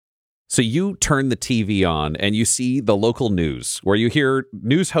So you turn the TV on and you see the local news where you hear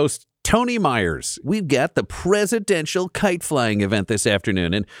news host Tony Myers. We've got the presidential kite flying event this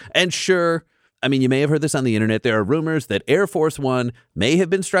afternoon. And sure, I mean, you may have heard this on the internet. There are rumors that Air Force One may have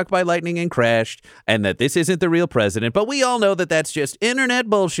been struck by lightning and crashed, and that this isn't the real president. But we all know that that's just internet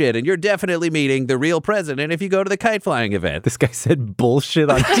bullshit, and you're definitely meeting the real president if you go to the kite flying event. This guy said bullshit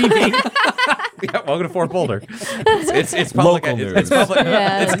on TV. Yeah, welcome to Fort Boulder. It's public.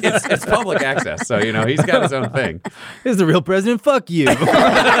 It's public access. So he's got his own thing. This is the real president. Fuck you.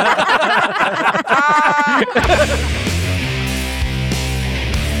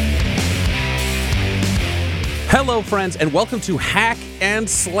 Hello, friends, and welcome to Hack and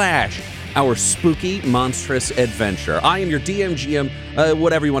Slash, our spooky, monstrous adventure. I am your DMGM,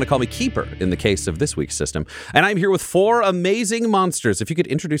 whatever you want to call me, keeper in the case of this week's system. And I'm here with four amazing monsters. If you could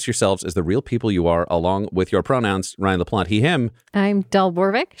introduce yourselves as the real people you are, along with your pronouns, Ryan LaPlante, he, him. I'm Del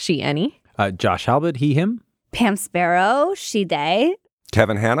Warwick, she, any. Josh Halbert, he, him. Pam Sparrow, she, they.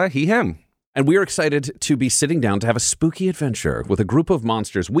 Kevin Hanna, he, him. And we are excited to be sitting down to have a spooky adventure with a group of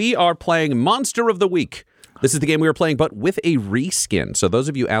monsters. We are playing Monster of the Week. This is the game we are playing, but with a reskin. So those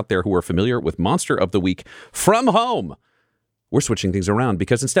of you out there who are familiar with Monster of the Week from home, we're switching things around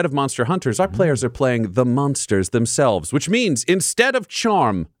because instead of Monster Hunters, our players are playing the monsters themselves, which means instead of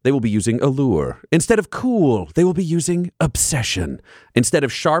charm, they will be using allure. Instead of cool, they will be using obsession. Instead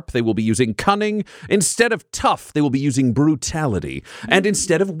of sharp, they will be using cunning. Instead of tough, they will be using brutality. And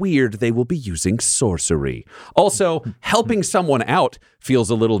instead of weird, they will be using sorcery. Also, helping someone out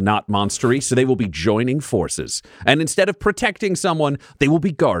feels a little not monstery, so they will be joining forces. And instead of protecting someone, they will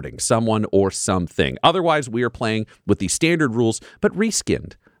be guarding someone or something. Otherwise, we are playing with the standard rules, but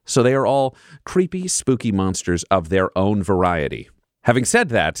reskinned. So they are all creepy, spooky monsters of their own variety. Having said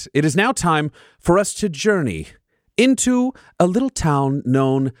that, it is now time for us to journey into a little town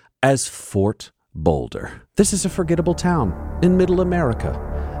known as Fort Boulder. This is a forgettable town in Middle America.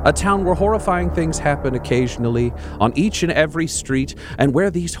 A town where horrifying things happen occasionally on each and every street, and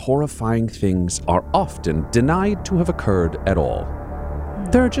where these horrifying things are often denied to have occurred at all.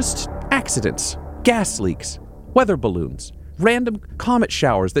 There are just accidents, gas leaks, weather balloons, random comet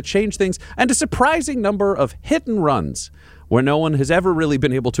showers that change things, and a surprising number of hit and runs where no one has ever really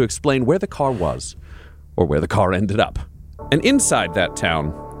been able to explain where the car was or where the car ended up. And inside that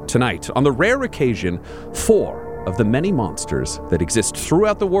town, tonight, on the rare occasion, four of the many monsters that exist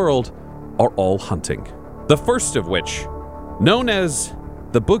throughout the world are all hunting. The first of which, known as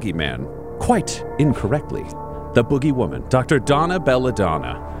the Boogeyman, quite incorrectly, the Boogie Woman, Dr. Donna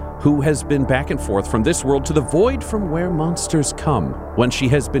Belladonna, who has been back and forth from this world to the void from where monsters come when she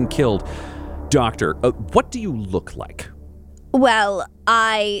has been killed. Doctor, what do you look like? Well,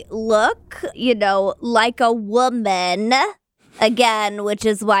 I look, like a woman, again, which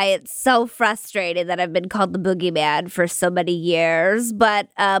is why it's so frustrating that I've been called the Boogeyman for so many years. But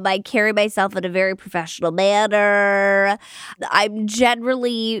I carry myself in a very professional manner. I'm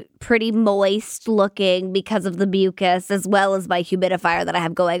generally pretty moist looking because of the mucus, as well as my humidifier that I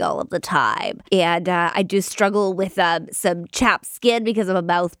have going all of the time. And I do struggle with some chapped skin because I'm a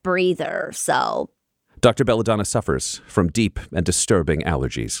mouth breather, so... Dr. Belladonna suffers from deep and disturbing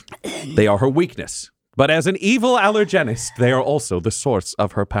allergies. They are her weakness, but as an evil allergenist, they are also the source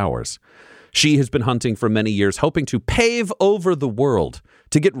of her powers. She has been hunting for many years, hoping to pave over the world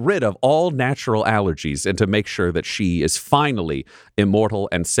to get rid of all natural allergies and to make sure that she is finally immortal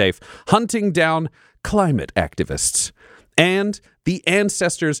and safe, hunting down climate activists and the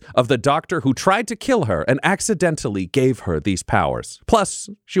ancestors of the doctor who tried to kill her and accidentally gave her these powers. Plus,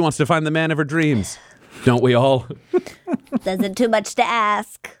 she wants to find the man of her dreams. Don't we all? Isn't too much to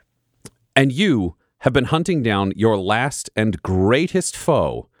ask. And you have been hunting down your last and greatest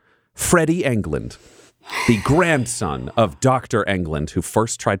foe, Freddie Englund, the grandson of Dr. Englund, who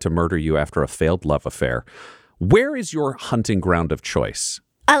first tried to murder you after a failed love affair. Where is your hunting ground of choice?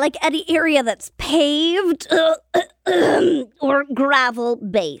 I like any area that's paved or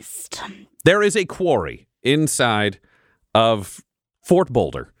gravel-based. There is a quarry inside of Fort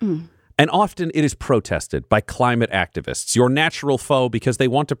Boulder. And often it is protested by climate activists, your natural foe, because they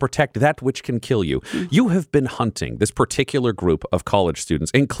want to protect that which can kill you. You have been hunting this particular group of college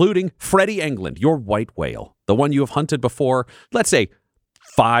students, including Freddie Englund, your white whale, the one you have hunted before, let's say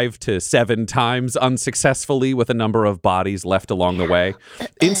 5 to 7 times unsuccessfully, with a number of bodies left along the way.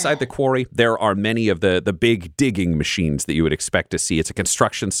 Inside the quarry, there are many of the big digging machines that you would expect to see. It's a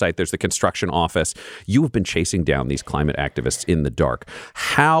construction site. There's the construction office. You have been chasing down these climate activists in the dark.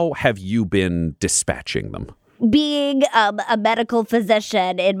 How have you been dispatching them? being a medical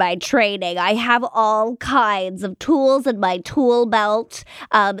physician in my training, I have all kinds of tools in my tool belt,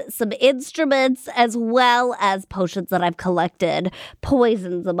 some instruments, as well as potions that I've collected,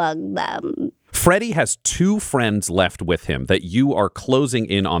 poisons among them. Freddy has 2 friends left with him that you are closing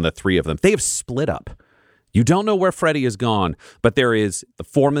in on the 3 of them. They have split up. You don't know where Freddy is gone, but there is the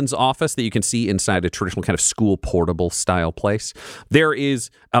foreman's office that you can see inside a traditional kind of school portable style place. There is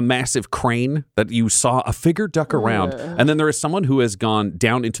a massive crane that you saw a figure duck around. And then there is someone who has gone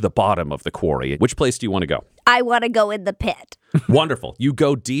down into the bottom of the quarry. Which place do you want to go? I want to go in the pit. Wonderful. You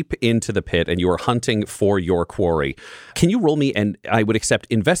go deep into the pit and you are hunting for your quarry. Can you roll me, and I would accept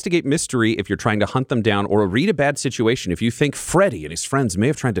investigate mystery if you're trying to hunt them down, or read a bad situation if you think Freddy and his friends may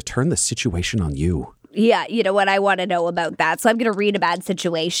have tried to turn the situation on you. Yeah, you know what? I want to know about that. So I'm going to read a bad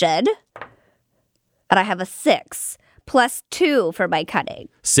situation. And I have a 6 plus 2 for my cunning.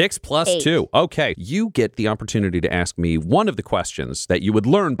 6 plus 8. 2. Okay. You get the opportunity to ask me one of the questions that you would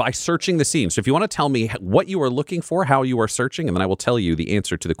learn by searching the scene. So if you want to tell me what you are looking for, how you are searching, and then I will tell you the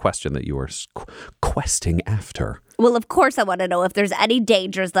answer to the question that you are questing after. Well, of course, I want to know if there's any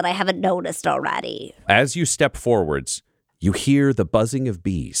dangers that I haven't noticed already. As you step forwards, you hear the buzzing of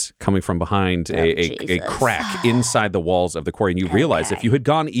bees coming from behind a crack inside the walls of the quarry, and you realize if you had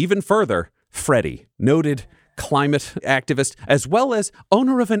gone even further, Freddy, noted climate activist, as well as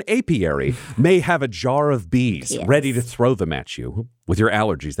owner of an apiary, may have a jar of bees ready to throw them at you. With your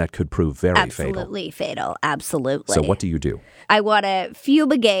allergies, that could prove very fatal. Absolutely fatal. Absolutely. So what do you do? I want to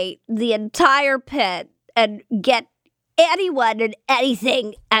fumigate the entire pit and get anyone and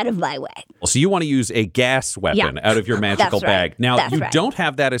anything out of my way. Well, so you want to use a gas weapon out of your magical bag. Now, you don't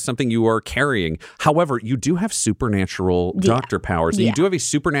have that as something you are carrying. However, you do have supernatural doctor powers. And you do have a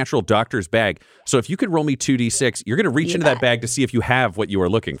supernatural doctor's bag. So if you could roll me 2d6, you're going to reach into that bag to see if you have what you are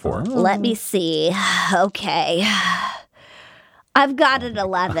looking for. Let me see. Okay. I've got an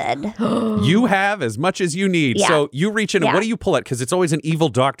 11. You have as much as you need. Yeah. So you reach in, and what do you pull at? Because it's always an evil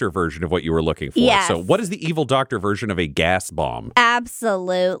doctor version of what you were looking for. Yes. So what is the evil doctor version of a gas bomb?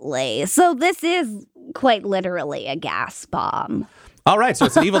 Absolutely. So this is quite literally a gas bomb. All right, so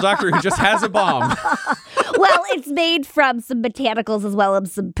it's an evil doctor who just has a bomb. Well, it's made from some botanicals as well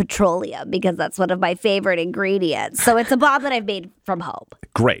as some petroleum, because that's one of my favorite ingredients. So it's a bomb that I've made from home.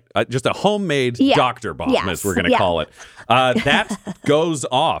 Great. Just a homemade doctor bomb, as we're going to call it. That goes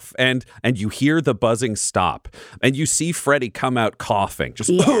off, and you hear the buzzing stop, and you see Freddy come out coughing. Just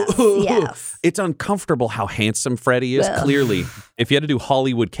Yes. It's uncomfortable how handsome Freddy is. Clearly, if you had to do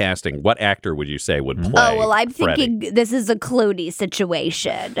Hollywood casting, what actor would you say would play Oh, well, I'm Freddy? thinking this is a Clooney situation.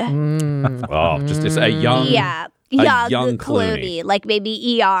 Oh, just a young... Young Clooney, like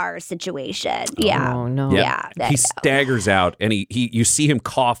maybe ER situation. Yeah. Oh, no. Yeah. He staggers out, and you see him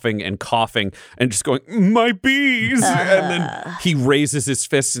coughing and just going, my bees. And then he raises his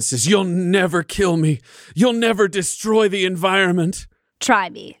fist and says, you'll never kill me. You'll never destroy the environment. Try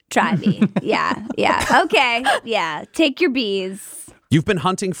me. Yeah. Okay. Yeah. Take your bees. You've been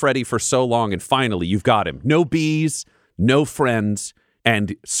hunting Freddy for so long, and finally you've got him. No bees, no friends,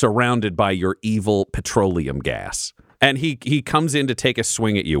 and surrounded by your evil petroleum gas. And he comes in to take a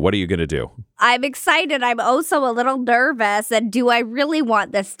swing at you. What are you going to do? I'm excited. I'm also a little nervous. And do I really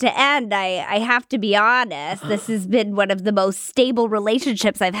want this to end? I have to be honest. This has been one of the most stable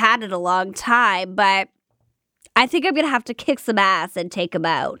relationships I've had in a long time. But I think I'm going to have to kick some ass and take him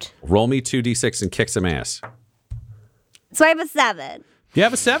out. Roll me 2d6 and kick some ass. So I have a 7. You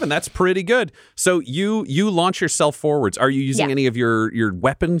have a 7. That's pretty good. So you launch yourself forwards. Are you using any of your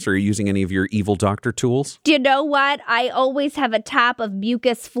weapons, or are you using any of your evil doctor tools? Do you know what? I always have a tap of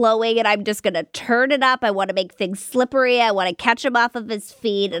mucus flowing, and I'm just going to turn it up. I want to make things slippery. I want to catch him off of his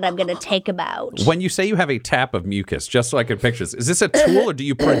feet, and I'm going to take him out. When you say you have a tap of mucus, just so I can picture this, is this a tool, or do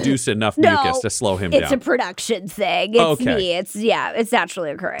you produce enough mucus to slow him down? It's a production thing. It's me. It's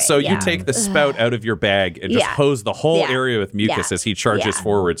naturally occurring. So you take the spout out of your bag and just hose the whole area with mucus as he charges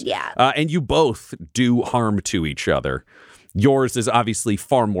forwards. And you both do harm to each other. Yours is obviously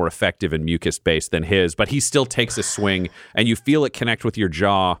far more effective and mucus-based than his, but he still takes a swing, and you feel it connect with your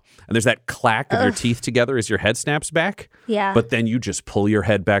jaw, and there's that clack of your teeth together as your head snaps back. Yeah. But then you just pull your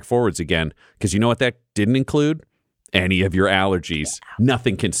head back forwards again, because you know what that didn't include? Any of your allergies.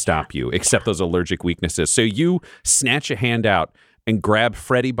 Nothing can stop you except those allergic weaknesses. So you snatch a hand out and grab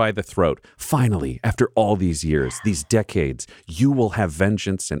Freddy by the throat. Finally, after all these years, these decades, you will have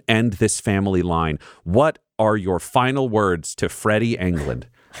vengeance and end this family line. What are your final words to Freddy England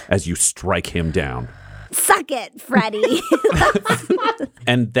as you strike him down? Suck it, Freddy.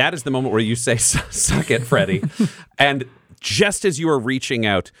 And that is the moment where you say, suck it, Freddy. And just as you are reaching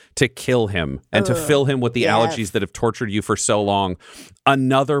out to kill him and to fill him with the allergies that have tortured you for so long,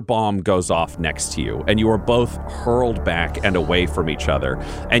 another bomb goes off next to you, and you are both hurled back and away from each other.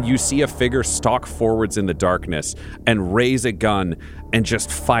 And you see a figure stalk forwards in the darkness and raise a gun and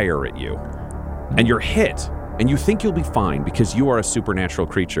just fire at you. And you're hit. And you think you'll be fine because you are a supernatural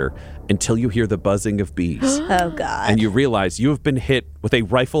creature until you hear the buzzing of bees. Oh, God. And you realize you have been hit with a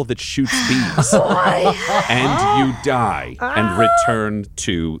rifle that shoots bees. And you die and return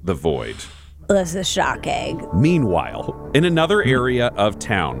to the void. This is shocking. Meanwhile, in another area of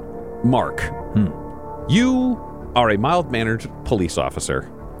town, Mark, you are a mild-mannered police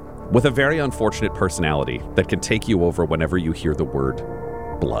officer with a very unfortunate personality that can take you over whenever you hear the word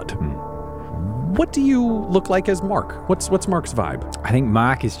blood. What do you look like as Mark? What's Mark's vibe? I think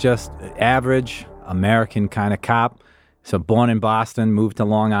Mark is just average American kind of cop. So born in Boston, moved to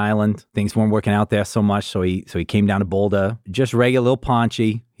Long Island. Things weren't working out there so much, so he came down to Boulder. Just regular, little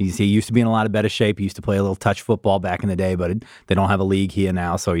paunchy. He used to be in a lot of better shape. He used to play a little touch football back in the day, but they don't have a league here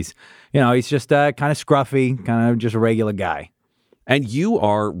now. So he's just kind of scruffy, kind of just a regular guy. And you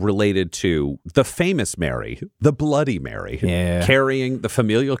are related to the famous Mary, the Bloody Mary, carrying the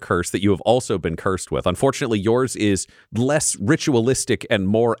familial curse that you have also been cursed with. Unfortunately, yours is less ritualistic and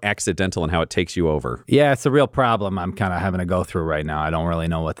more accidental in how it takes you over. Yeah, it's a real problem I'm kind of having to go through right now. I don't really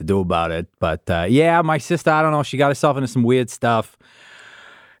know what to do about it. But my sister, I don't know, she got herself into some weird stuff.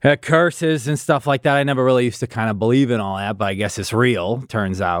 Curses and stuff like that. I never really used to kind of believe in all that, but I guess it's real,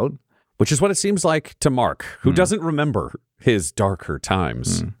 turns out. Which is what it seems like to Mark, who doesn't remember his darker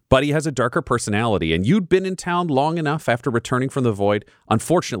times. But he has a darker personality, and you'd been in town long enough after returning from the void,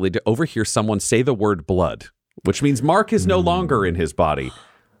 unfortunately, to overhear someone say the word blood, which means Mark is no longer in his body.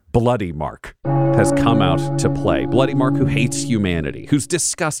 Bloody Mark has come out to play. Bloody Mark, who hates humanity, who's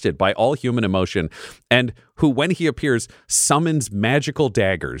disgusted by all human emotion, and who, when he appears, summons magical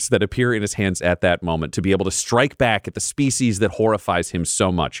daggers that appear in his hands at that moment to be able to strike back at the species that horrifies him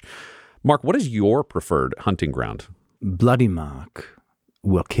so much. Mark, what is your preferred hunting ground? Bloody Mark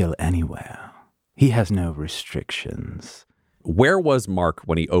will kill anywhere. He has no restrictions. Where was Mark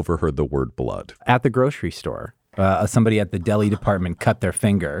when he overheard the word blood? At the grocery store. Somebody at the deli department cut their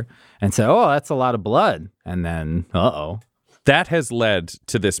finger and said, "Oh, that's a lot of blood." And then, That has led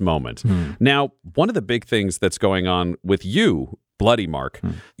to this moment. Now, one of the big things that's going on with you, Bloody Mark,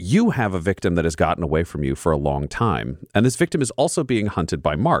 you have a victim that has gotten away from you for a long time. And this victim is also being hunted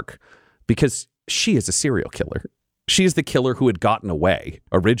by Mark because she is a serial killer. She is the killer who had gotten away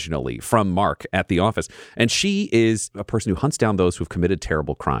originally from Mark at the office. And she is a person who hunts down those who've committed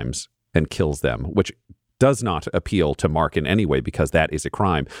terrible crimes and kills them, which does not appeal to Mark in any way because that is a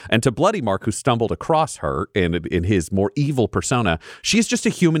crime. And to Bloody Mark, who stumbled across her in his more evil persona, she's just a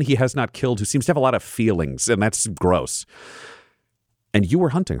human he has not killed who seems to have a lot of feelings, and that's gross. And you were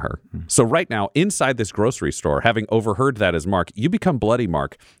hunting her. So right now, inside this grocery store, having overheard that as Mark, you become Bloody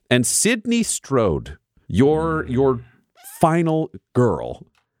Mark. And Sydney Strode, your final girl,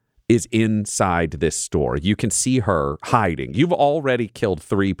 is inside this store. You can see her hiding. You've already killed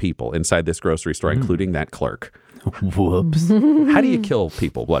 3 people inside this grocery store, including that clerk. Whoops. How do you kill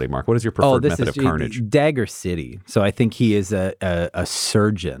people, Bloody Mark? What is your preferred method of carnage? Dagger City. So I think he is a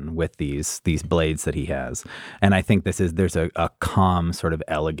surgeon with these blades that he has. And I think there's a calm sort of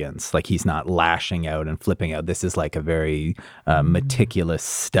elegance. Like he's not lashing out and flipping out. This is like a very meticulous,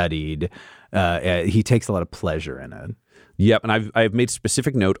 studied, he takes a lot of pleasure in it. Yep, and I've made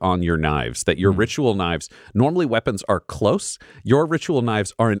specific note on your knives that your ritual knives, normally weapons are close. Your ritual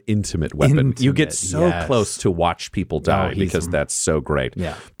knives are an intimate weapon. You get so close to watch people die because that's so great.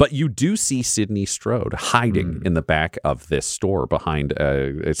 Yeah. But you do see Sydney Strode hiding in the back of this store behind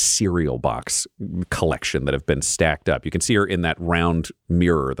a cereal box collection that have been stacked up. You can see her in that round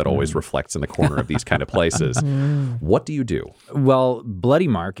mirror that always reflects in the corner of these kind of places. What do you do? Well, Bloody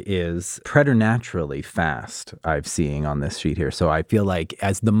Mark is preternaturally fast, I'm seeing on this sheet here. So I feel like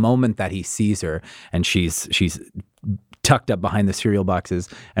as the moment that he sees her and she's tucked up behind the cereal boxes,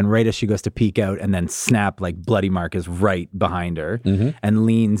 and right as she goes to peek out and then snap, like Bloody Mark is right behind her and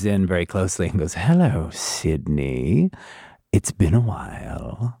leans in very closely and goes, "Hello, Sydney. It's been a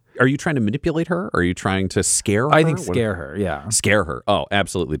while." Are you trying to manipulate her? Or are you trying to scare her? I think scare her, yeah. Scare her. Oh,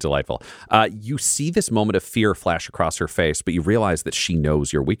 absolutely delightful. You see this moment of fear flash across her face, but you realize that she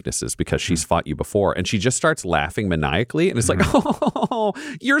knows your weaknesses because she's fought you before. And she just starts laughing maniacally. And it's like, "Oh,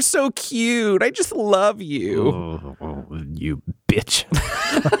 you're so cute. I just love you." you bitch.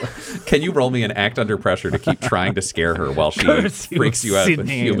 Can you roll me an act under pressure to keep trying to scare her while she freaks you out with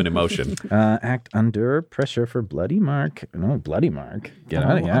human emotion? Act under pressure for Bloody Mark. No, Bloody Mark. Get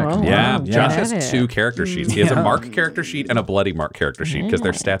out of here. Yeah, wow. Josh Got has it. 2 character sheets. He has a Mark character sheet and a Bloody Mark character sheet because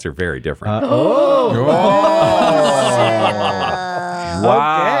their stats are very different. Okay.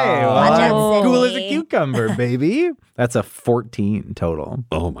 Well, Watch I'm out, cool as a Sydney. cucumber, baby. That's a 14 total.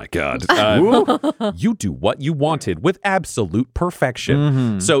 Oh my God. You do what you wanted with absolute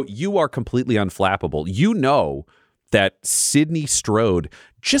perfection. So you are completely unflappable. You know that Sydney Strode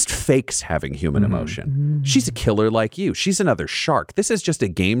just fakes having human emotion. She's a killer like you. She's another shark. This is just a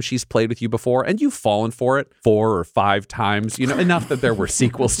game she's played with you before, and you've fallen for it 4 or 5 times. You know, enough that there were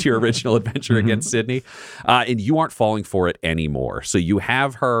sequels to your original adventure against Sydney, and you aren't falling for it anymore. So you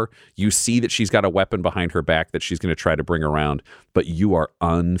have her. You see that she's got a weapon behind her back that she's going to try to bring around, but you are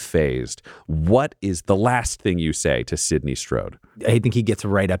unfazed. What is the last thing you say to Sydney Strode? I think he gets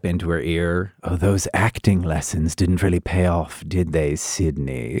right up into her ear. Oh, those acting lessons didn't really pay off, did they,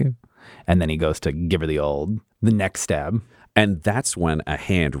 Sydney? And then he goes to give her the neck stab. And that's when a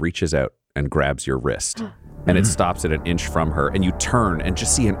hand reaches out and grabs your wrist. And it stops at an inch from her. And you turn and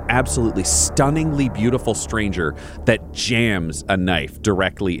just see an absolutely stunningly beautiful stranger that jams a knife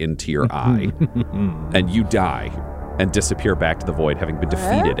directly into your eye. And you die and disappear back to the void, having been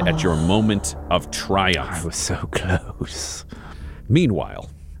defeated at your moment of I triumph. was so close. Meanwhile,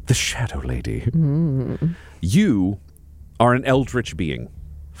 the Shadow Lady. You are an eldritch being,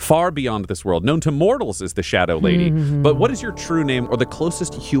 far beyond this world, known to mortals as the Shadow Lady. But what is your true name or the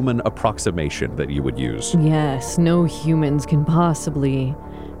closest human approximation that you would use? Yes, no humans can possibly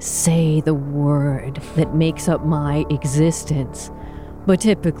say the word that makes up my existence. But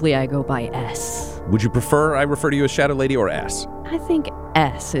typically I go by S. Would you prefer I refer to you as Shadow Lady or S? I think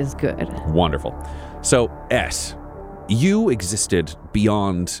S is good. Wonderful. So, S, you existed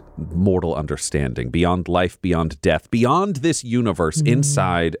beyond mortal understanding, beyond life, beyond death, beyond this universe,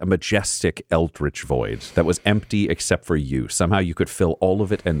 inside a majestic eldritch void that was empty except for you. Somehow you could fill all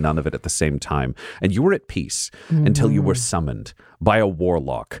of it and none of it at the same time. And you were at peace until you were summoned by a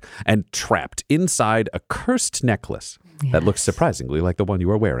warlock and trapped inside a cursed necklace that looks surprisingly like the one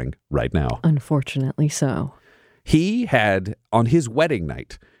you are wearing right now. Unfortunately so. He had, on his wedding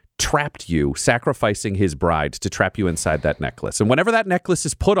night, trapped you, sacrificing his bride to trap you inside that necklace. And whenever that necklace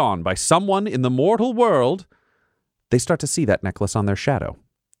is put on by someone in the mortal world, they start to see that necklace on their shadow.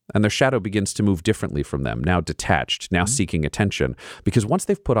 And their shadow begins to move differently from them, now detached, now seeking attention. Because once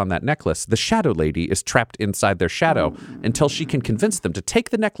they've put on that necklace, the Shadow Lady is trapped inside their shadow until she can convince them to take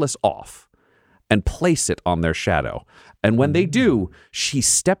the necklace off and place it on their shadow. And when they do, she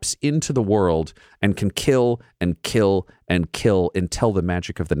steps into the world and can kill and kill and kill until the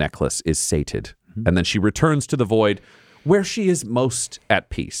magic of the necklace is sated. And then she returns to the void where she is most at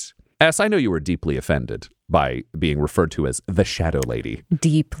peace. S, I know you were deeply offended by being referred to as the Shadow Lady.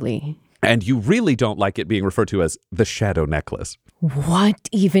 Deeply. And you really don't like it being referred to as the Shadow Necklace. What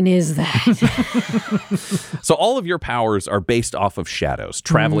even is that? So all of your powers are based off of shadows,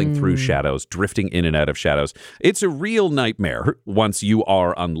 traveling through shadows, drifting in and out of shadows. It's a real nightmare once you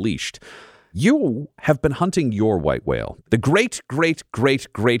are unleashed. You have been hunting your white whale, the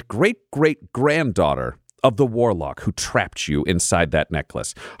great-great-great-great-great-great-granddaughter of the warlock who trapped you inside that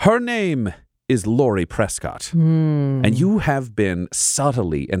necklace. Her name is Lori Prescott. And you have been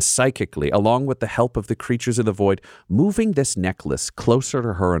subtly and psychically, along with the help of the creatures of the void, moving this necklace closer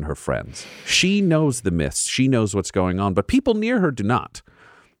to her and her friends. She knows the myths. She knows what's going on, but people near her do not.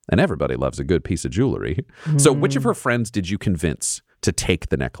 And everybody loves a good piece of jewelry. So which of her friends did you convince to take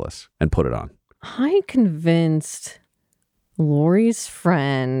the necklace and put it on? I convinced Lori's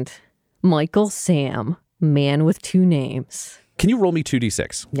friend, Michael Sam, man with 2 names. Can you roll me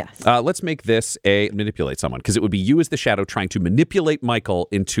 2d6? Yes. Let's make this a manipulate someone, because it would be you as the shadow trying to manipulate Michael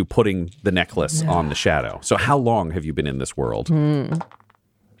into putting the necklace on the shadow. So how long have you been in this world?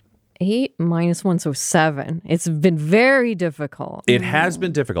 8 minus 1, so 7. It's been very difficult. It has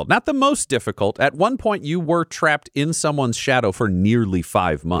been difficult. Not the most difficult. At one point, you were trapped in someone's shadow for nearly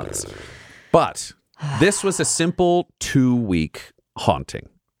 5 months. But this was a simple 2-week haunting.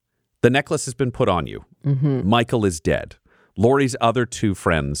 The necklace has been put on you. Michael is dead. Lori's other 2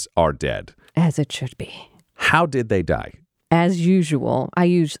 friends are dead. As it should be. How did they die? As usual, I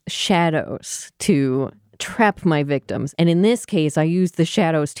use shadows to trap my victims. And in this case, I used the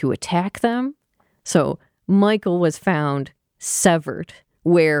shadows to attack them. So Michael was found severed,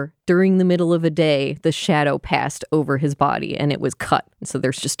 where during the middle of a day, the shadow passed over his body and it was cut. So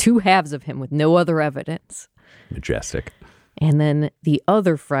there's just 2 halves of him with no other evidence. Majestic. And then the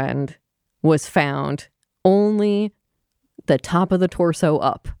other friend was found only the top of the torso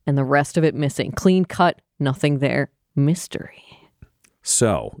up and the rest of it missing. Clean cut, nothing there. Mystery.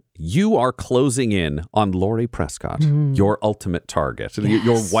 So you are closing in on Laurie Prescott, your ultimate target,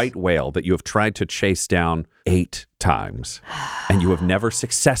 your white whale that you have tried to chase down 8 times. And you have never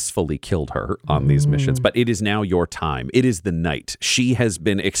successfully killed her on these missions. But it is now your time. It is the night. She has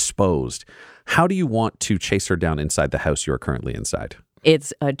been exposed. How do you want to chase her down inside the house you are currently inside?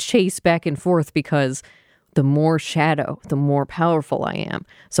 It's a chase back and forth because the more shadow, the more powerful I am.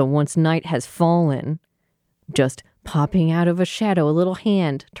 So once night has fallen, just popping out of a shadow, a little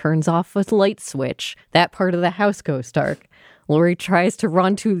hand turns off a light switch. That part of the house goes dark. Laurie tries to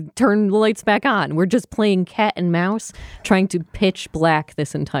run to turn the lights back on. We're just playing cat and mouse, trying to pitch black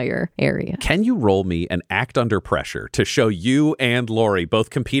this entire area. Can you roll me an act under pressure to show you and Laurie both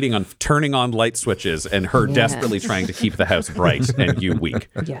competing on turning on light switches and her desperately trying to keep the house bright and you weak?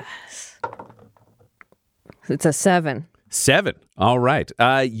 Yes. It's a 7. 7. All right.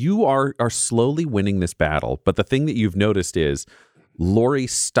 You are slowly winning this battle, but the thing that you've noticed is Laurie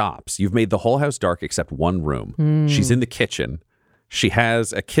stops. You've made the whole house dark except one room. She's in the kitchen. She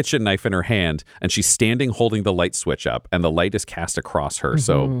has a kitchen knife in her hand, and she's standing holding the light switch up, and the light is cast across her.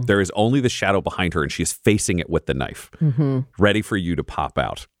 So there is only the shadow behind her, and she's facing it with the knife, ready for you to pop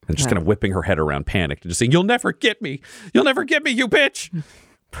out. And just kind of whipping her head around, panicked, and just saying, "You'll never get me. You'll never get me, you bitch."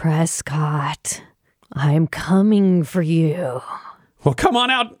 Prescott, I'm coming for you. Well, come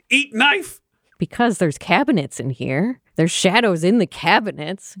on out, eat knife. Because there's cabinets in here. There's shadows in the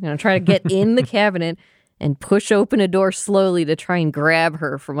cabinets. I'm going to try to get in the cabinet and push open a door slowly to try and grab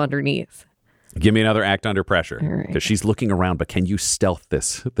her from underneath. Give me another act under pressure. Right. Because she's looking around, but can you stealth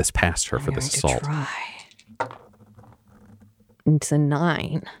this past her for this assault? Try. It's a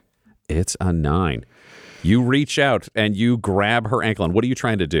 9. It's a 9. You reach out and you grab her ankle. And what are you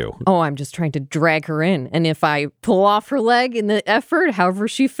trying to do? Oh, I'm just trying to drag her in. And if I pull off her leg in the effort, however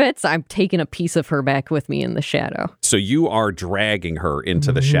she fits, I'm taking a piece of her back with me in the shadow. So you are dragging her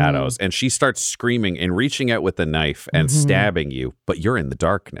into the shadows, and she starts screaming and reaching out with the knife and stabbing you, but you're in the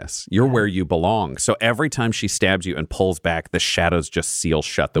darkness. You're where you belong. So every time she stabs you and pulls back, the shadows just seal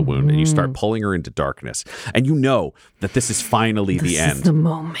shut the wound, and you start pulling her into darkness. And you know that this is finally the end. This is the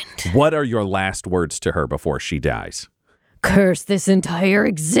moment. What are your last words to her before she dies? Curse this entire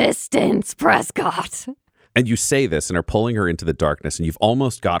existence, Prescott. And you say this and are pulling her into the darkness, and you've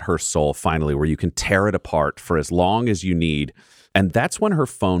almost got her soul finally where you can tear it apart for as long as you need. And that's when her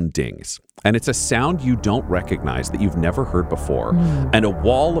phone dings. And it's a sound you don't recognize that you've never heard before. And a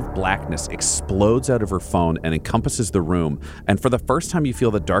wall of blackness explodes out of her phone and encompasses the room. And for the first time, you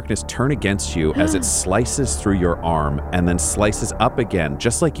feel the darkness turn against you as it slices through your arm and then slices up again,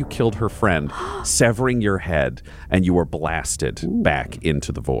 just like you killed her friend, severing your head, and you are blasted back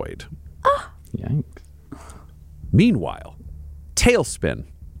into the void. Yikes. Meanwhile, Tailspin,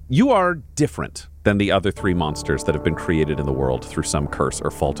 you are different than the other 3 monsters that have been created in the world through some curse or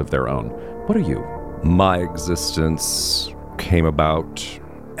fault of their own. What are you? My existence came about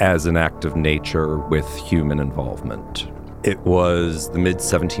as an act of nature with human involvement. It was the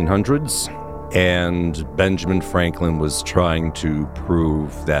mid-1700s, and Benjamin Franklin was trying to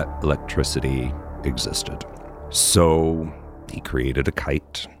prove that electricity existed. So he created a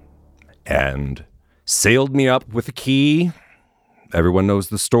kite and sailed me up with a key. Everyone knows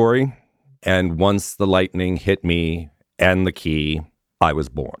the story. And once the lightning hit me and the key, I was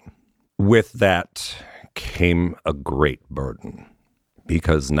born. With that came a great burden,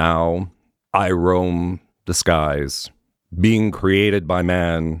 because now I roam the skies, being created by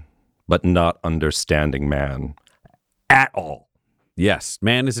man, but not understanding man at all. Yes,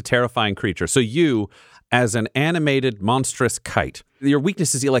 man is a terrifying creature. So you, as an animated, monstrous kite, your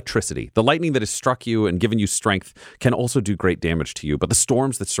weakness is electricity. The lightning that has struck you and given you strength can also do great damage to you, but the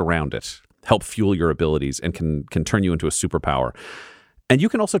storms that surround it help fuel your abilities and can turn you into a superpower. And you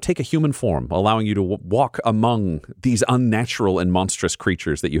can also take a human form, allowing you to walk among these unnatural and monstrous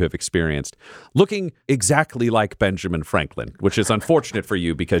creatures that you have experienced, looking exactly like Benjamin Franklin, which is unfortunate for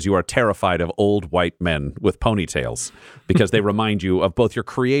you because you are terrified of old white men with ponytails, because they remind you of both your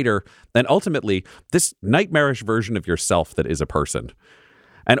creator and ultimately this nightmarish version of yourself that is a person.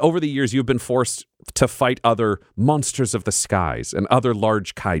 And over the years, you've been forced to fight other monsters of the skies and other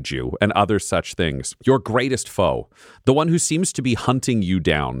large kaiju and other such things. Your greatest foe, the one who seems to be hunting you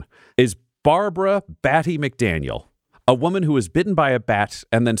down, is Barbara Batty McDaniel, a woman who was bitten by a bat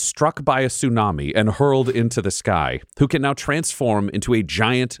and then struck by a tsunami and hurled into the sky, who can now transform into a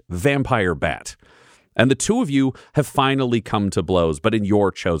giant vampire bat. And the two of you have finally come to blows, but in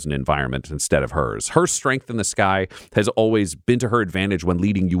your chosen environment instead of hers. Her strength in the sky has always been to her advantage when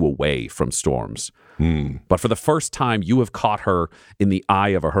leading you away from storms. But for the first time, you have caught her in the eye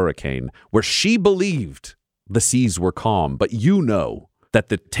of a hurricane, where she believed the seas were calm, but you know that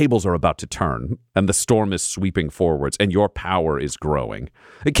the tables are about to turn, and the storm is sweeping forwards, and your power is growing.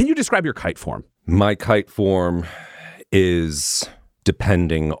 Can you describe your kite form? My kite form is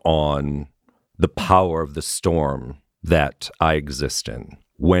depending on the power of the storm that I exist in.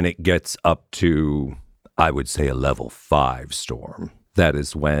 When it gets up to, I would say, a level 5 storm, that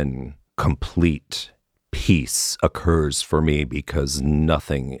is when complete peace occurs for me because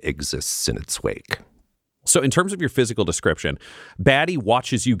nothing exists in its wake. So in terms of your physical description, Batty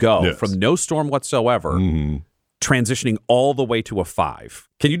watches you go from no storm whatsoever, transitioning all the way to a 5.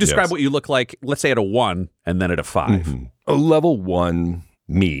 Can you describe what you look like, let's say at a 1 and then at a 5? A level 1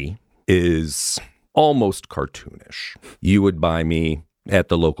 me is almost cartoonish. You would buy me at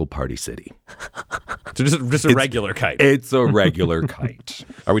the local Party City. So just a regular kite. It's a regular kite.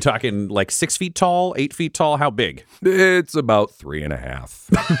 Are we talking like 6 feet tall, 8 feet tall? How big? It's about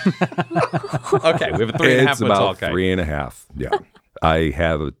 3.5. Okay, we have a 3.5 foot tall kite. 3.5. Yeah. I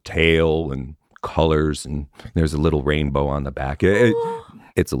have a tail and colors, and there's a little rainbow on the back.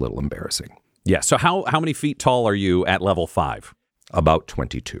 It's a little embarrassing. Yeah. So how many feet tall are you at level 5? About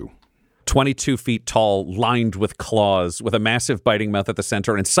 22. 22 feet tall, lined with claws, with a massive biting mouth at the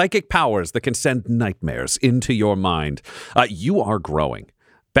center, and psychic powers that can send nightmares into your mind. You are growing.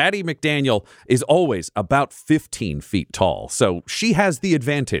 Batty McDaniel is always about 15 feet tall, so she has the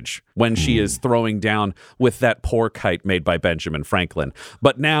advantage when she is throwing down with that poor kite made by Benjamin Franklin.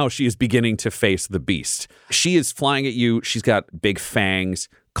 But now she is beginning to face the beast. She is flying at you. She's got big fangs,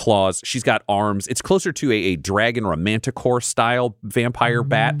 claws. She's got arms. It's closer to a dragon or a manticore style vampire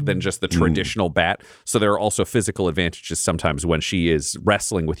bat than just the traditional bat. So there are also physical advantages sometimes when she is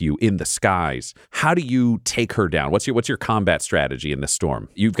wrestling with you in the skies. How do you take her down? What's your combat strategy in this storm?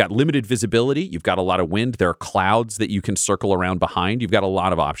 You've got limited visibility. You've got a lot of wind. There are clouds that you can circle around behind. You've got a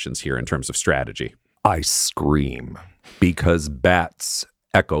lot of options here in terms of strategy. I scream because bats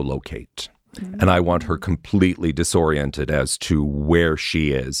echolocate. And I want her completely disoriented as to where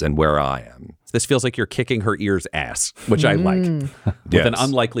she is and where I am. This feels like you're kicking her ear's ass, which I like, with an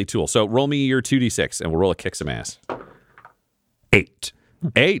unlikely tool. So roll me your 2d6, and we'll roll a kick some ass. 8.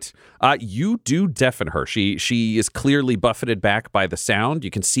 8. You do deafen her. She is clearly buffeted back by the sound.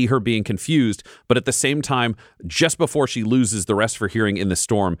 You can see her being confused, but at the same time, just before she loses the rest of her hearing in the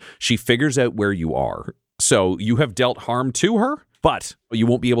storm, she figures out where you are. So you have dealt harm to her, but you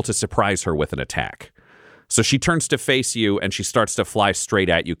won't be able to surprise her with an attack. So she turns to face you, and she starts to fly straight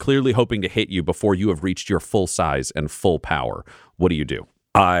at you, clearly hoping to hit you before you have reached your full size and full power. What do you do?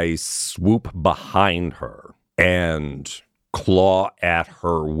 I swoop behind her and claw at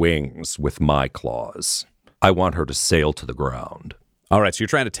her wings with my claws. I want her to sail to the ground. All right, so you're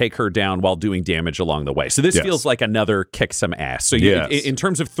trying to take her down while doing damage along the way. So this feels like another kick some ass. So in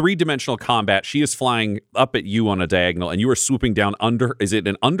terms of three-dimensional combat, she is flying up at you on a diagonal, and you are swooping down under. Is it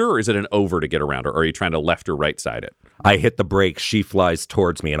an under or is it an over to get around her? Or are you trying to left or right side it? I hit the brake, she flies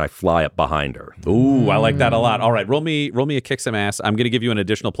towards me, and I fly up behind her. Ooh, I like that a lot. All right, roll me a kick some ass. I'm going to give you an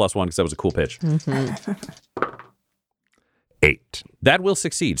additional +1 because that was a cool pitch. 8. That will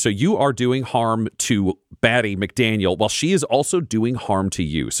succeed. So you are doing harm to Batty McDaniel while she is also doing harm to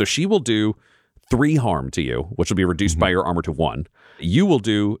you. So she will do 3 harm to you, which will be reduced by your armor to 1. You will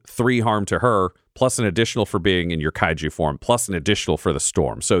do 3 harm to her, plus an additional for being in your kaiju form, plus an additional for the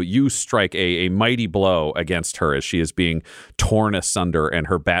storm. So you strike a mighty blow against her as she is being torn asunder, and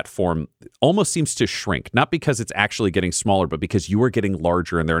her bat form almost seems to shrink, not because it's actually getting smaller, but because you are getting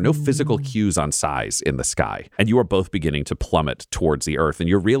larger, and there are no physical cues on size in the sky. And you are both beginning to plummet towards the earth, and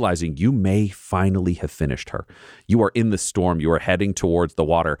you're realizing you may finally have finished her. You are in the storm. You are heading towards the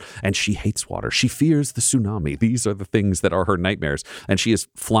water, and she hates water. She fears the tsunami. These are the things that are her nightmares, and she is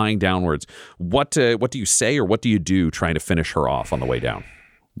flying downwards. What do you say or what do you do trying to finish her off on the way down?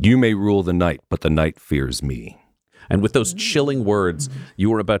 You may rule the night, but the night fears me. And with those chilling words,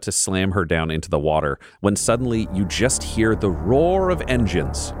 you are about to slam her down into the water when suddenly you just hear the roar of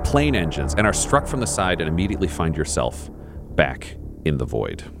engines, plane engines, and are struck from the side and immediately find yourself back in the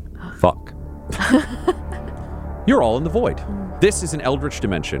void. Fuck. You're all in the void. This is an eldritch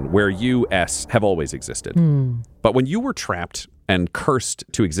dimension where you, S, have always existed. But when you were trapped and cursed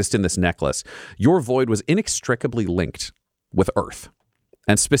to exist in this necklace, your void was inextricably linked with Earth,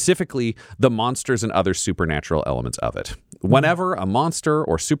 and specifically the monsters and other supernatural elements of it. Whenever a monster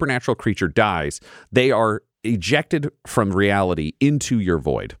or supernatural creature dies, they are ejected from reality into your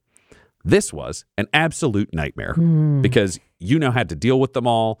void. This was an absolute nightmare because you now had to deal with them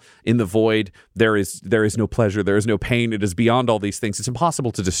all. In the void, there is no pleasure, there is no pain. It is beyond all these things. It's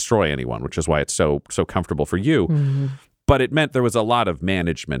impossible to destroy anyone, which is why it's so comfortable for you. But it meant there was a lot of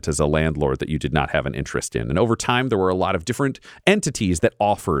management as a landlord that you did not have an interest in. And over time, there were a lot of different entities that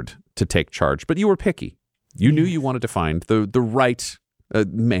offered to take charge, but you were picky. You knew you wanted to find the right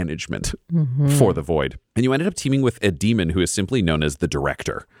management for the void. And you ended up teaming with a demon who is simply known as the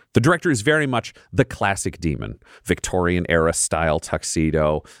Director. The Director is very much the classic demon. Victorian era style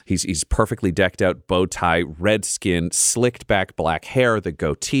tuxedo. He's perfectly decked out, bow tie, red skin, slicked back black hair, the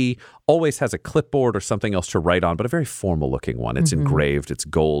goatee. Always has a clipboard or something else to write on, but a very formal looking one. It's engraved, it's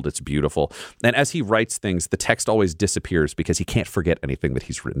gold, it's beautiful. And as he writes things, the text always disappears because he can't forget anything that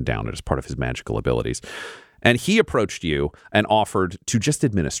he's written down. It is part of his magical abilities. And he approached you and offered to just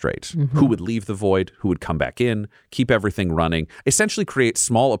administrate who would leave the void, who would come back in, keep everything running, essentially create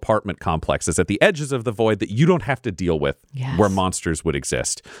small apartment complexes at the edges of the void that you don't have to deal with where monsters would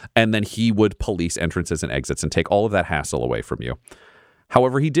exist. And then he would police entrances and exits and take all of that hassle away from you.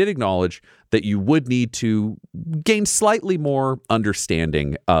 However, he did acknowledge that you would need to gain slightly more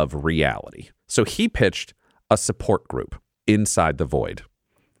understanding of reality. So he pitched a support group inside the void.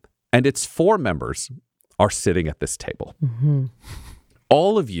 And its 4 members are sitting at this table.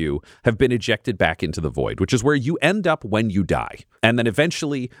 All of you have been ejected back into the void, which is where you end up when you die. And then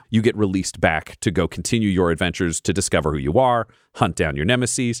eventually you get released back to go continue your adventures to discover who you are, hunt down your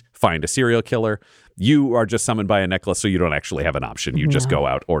nemesis, find a serial killer. You are just summoned by a necklace, so you don't actually have an option. You just go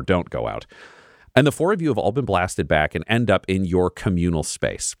out or don't go out. And the 4 of you have all been blasted back and end up in your communal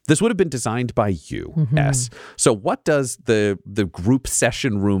space. This would have been designed by you, S. So what does the group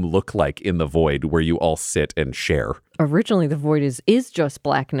session room look like in the void where you all sit and share? Originally, the void is just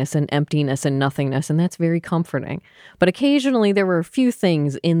blackness and emptiness and nothingness, and that's very comforting. But occasionally, there were a few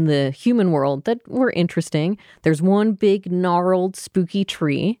things in the human world that were interesting. There's one big, gnarled, spooky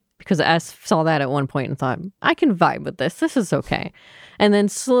tree, because S saw that at one point and thought, I can vibe with this. This is okay. And then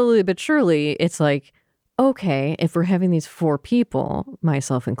slowly but surely, it's like, okay, if we're having these 4 people,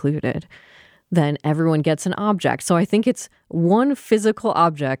 myself included, then everyone gets an object. So I think it's one physical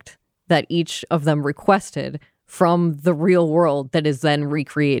object that each of them requested from the real world that is then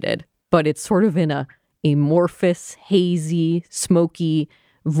recreated. But it's sort of in a amorphous, hazy, smoky,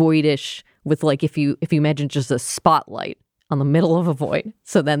 voidish, with like if you imagine just a spotlight on the middle of a void.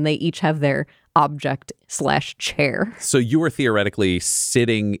 So then they each have their object/chair. So you were theoretically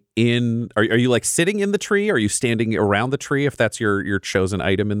sitting in, are you like sitting in the tree? Are you standing around the tree if that's your chosen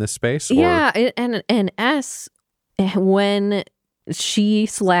item in this space? Or? Yeah, and S, when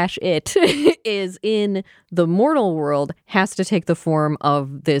she/it is in the mortal world, has to take the form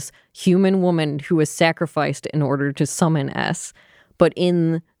of this human woman who is sacrificed in order to summon S. But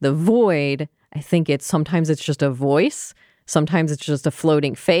in the void, I think sometimes it's just a voice. Sometimes it's just a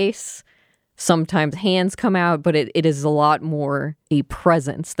floating face. Sometimes hands come out, but it is a lot more a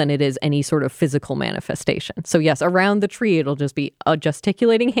presence than it is any sort of physical manifestation. So yes, around the tree, it'll just be a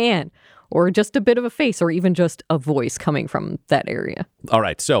gesticulating hand or just a bit of a face or even just a voice coming from that area. All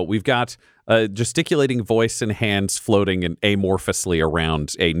right, so we've got a gesticulating voice and hands floating amorphously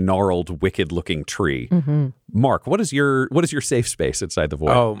around a gnarled, wicked-looking tree. Mark, what is your safe space inside the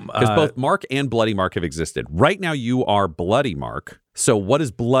void? Because both Mark and Bloody Mark have existed. Right now, you are Bloody Mark. So what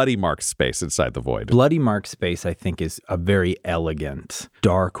is Bloody Mark's space inside the void? Bloody Mark's space, I think, is a very elegant,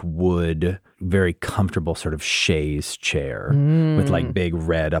 dark wood, very comfortable sort of chaise chair with like big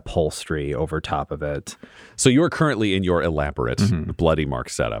red upholstery over top of it. So you are currently in your elaborate Bloody Mark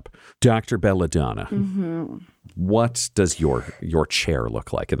setup. Dr. Belladonna, what does your chair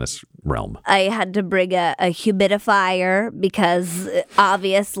look like in this realm? I had to bring a humidifier because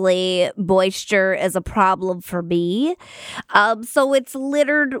obviously moisture is a problem for me. So it's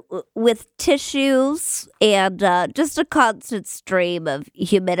littered with tissues and just a constant stream of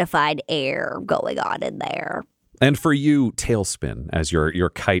humidified air going on in there. And for you, Tailspin, as your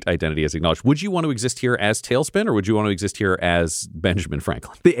kite identity is acknowledged, would you want to exist here as Tailspin or would you want to exist here as Benjamin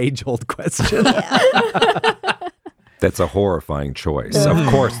Franklin? The age-old question. That's a horrifying choice. Of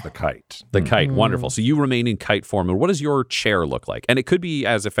course, the kite. The kite, wonderful. So you remain in kite form. And what does your chair look like? And it could be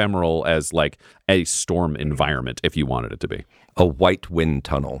as ephemeral as like a storm environment if you wanted it to be. A white wind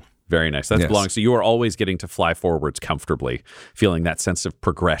tunnel. Very nice. That's belonging. So you are always getting to fly forwards comfortably, feeling that sense of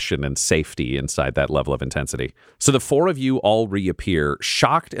progression and safety inside that level of intensity. So the 4 of you all reappear,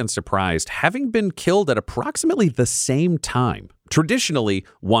 shocked and surprised, having been killed at approximately the same time. Traditionally,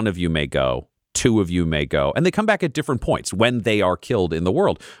 one of you may go, two of you may go. And they come back at different points when they are killed in the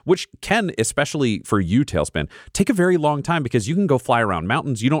world, which can, especially for you, Tailspin, take a very long time because you can go fly around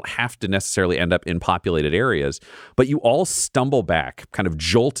mountains. You don't have to necessarily end up in populated areas, but you all stumble back, kind of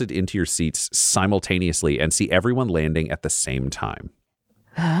jolted into your seats simultaneously and see everyone landing at the same time.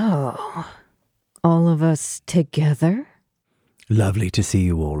 Oh, all of us together? Lovely to see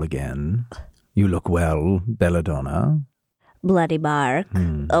you all again. You look well, Belladonna. Bloody Mark.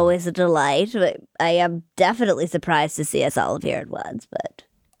 Always a delight. I am definitely surprised to see us all here at once, but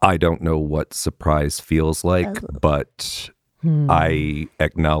I don't know what surprise feels like, but I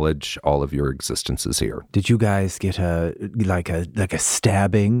acknowledge all of your existences here. Did you guys get a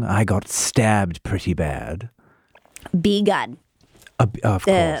stabbing? I got stabbed pretty bad. B-gun. Of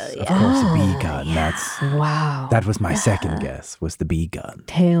course, a bee gun. Wow. That was my second guess, was the bee gun.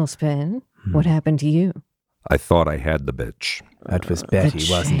 Tailspin, what happened to you? I thought I had the bitch. That was Betty,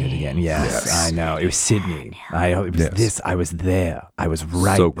 wasn't it again? Yes, I know. It was Sydney. I was there. I was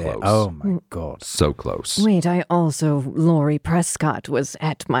right So there. close. Oh, my God. So close. Wait, Laurie Prescott was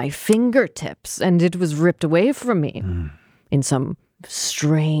at my fingertips and it was ripped away from me in some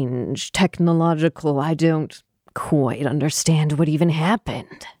strange technological, I don't quite understand what even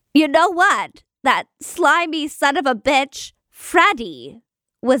happened. You know what? That slimy son of a bitch, Freddy,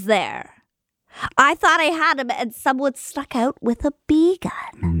 was there. I thought I had him and someone stuck out with a bee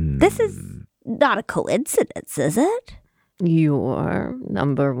gun. This is not a coincidence, is it? You're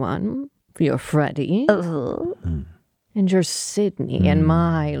number one, you're Freddy, and you're Sydney, and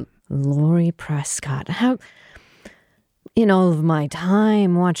my Laurie Prescott. How, in all of my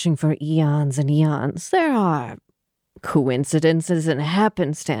time watching for eons and eons, there are coincidences and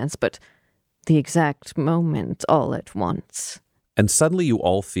happenstance, but the exact moment all at once. And suddenly you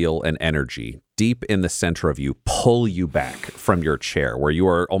all feel an energy deep in the center of you pull you back from your chair where you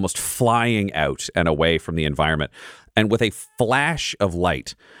are almost flying out and away from the environment. And with a flash of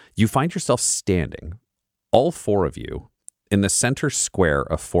light, you find yourself standing, all four of you, in the center square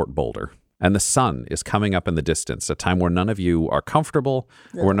of Fort Boulder. And the sun is coming up in the distance, a time where none of you are comfortable,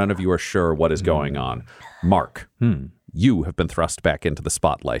 where none of you are sure what is going on. Mark, you have been thrust back into the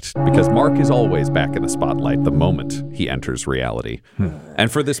spotlight because Mark is always back in the spotlight the moment he enters reality.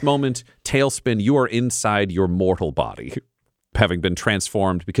 And for this moment, Tailspin, you are inside your mortal body, having been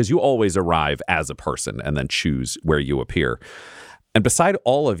transformed because you always arrive as a person and then choose where you appear. And beside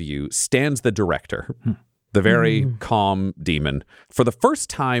all of you stands the director, the very calm demon, for the first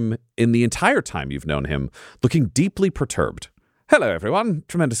time in the entire time you've known him, looking deeply perturbed. Hello, everyone.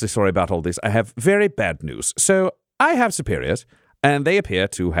 Tremendously sorry about all this. I have very bad news. So I have superiors, and they appear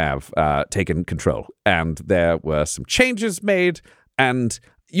to have taken control. And there were some changes made, and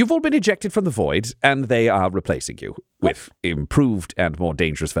you've all been ejected from the void, and they are replacing you with improved and more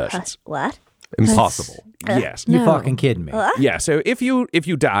dangerous versions. What? Impossible. Yes. You fucking kidding me? Yeah, so if you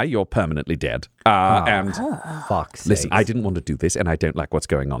die, you're permanently dead. And Fuck. listen, I didn't want to do this, and I don't like what's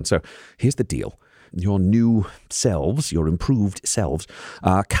going on. So here's the deal. Your new selves, your improved selves,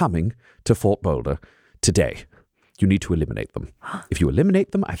 are coming to Fort Boulder today. You need to eliminate them. If you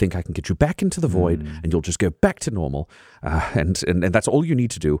eliminate them, I think I can get you back into the void, and you'll just go back to normal. And that's all you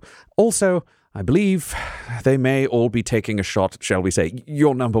need to do. Also, I believe they may all be taking a shot, shall we say,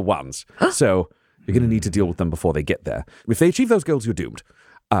 you're number ones. So you're going to need to deal with them before they get there. If they achieve those goals, you're doomed.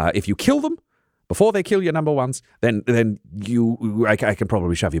 If you kill them before they kill your number ones, then I can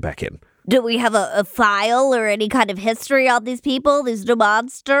probably shove you back in. Do we have a file or any kind of history on these people, these new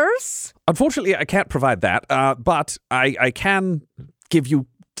monsters? Unfortunately, I can't provide that, but I can give you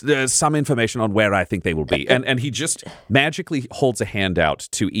some information on where I think they will be. And he just magically holds a hand out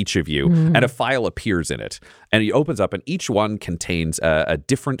to each of you, and a file appears in it. And he opens up, and each one contains a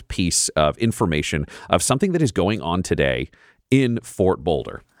different piece of information of something that is going on today in Fort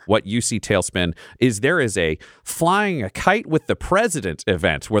Boulder. What you see, Tailspin, is there is a flying a kite with the president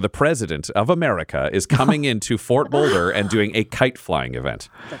event where the president of America is coming into Fort Boulder and doing a kite flying event.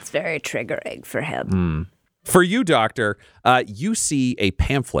 That's very triggering for him. For you, Doctor, you see a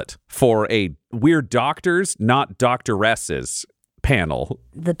pamphlet for a We're Doctors, Not Doctoresses panel.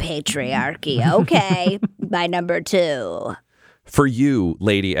 The patriarchy. Okay. My number 2. For you,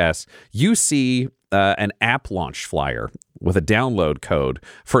 Lady S, you see an app launch flyer with a download code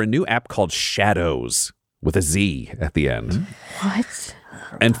for a new app called Shadows with a Z at the end. What?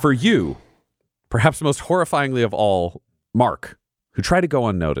 And for you, perhaps most horrifyingly of all, Mark, who try to go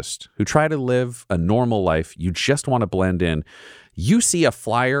unnoticed, who try to live a normal life, you just want to blend in, you see a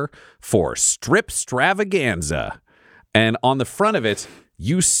flyer for Strip Stravaganza. And on the front of it,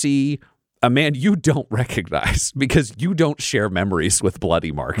 you see a man you don't recognize because you don't share memories with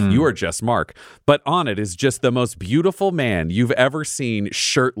Bloody Mark. You are just Mark. But on it is just the most beautiful man you've ever seen,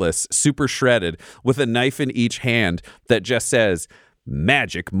 shirtless, super shredded, with a knife in each hand that just says,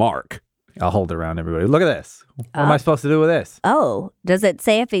 Magic Mark. I'll hold it around everybody. Look at this. What am I supposed to do with this? Oh, does it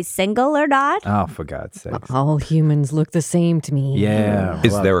say if he's single or not? Oh, for God's sake. All humans look the same to me. Yeah.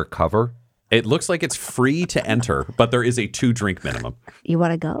 Is there a cover? It looks like it's free to enter, but there is a 2-drink minimum. You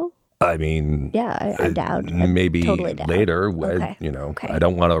want to go? I mean, Yeah, I'm down. I'm maybe totally down. later. Okay. Okay. I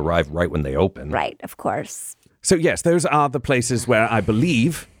don't want to arrive right when they open. Right, of course. So, yes, those are the places where I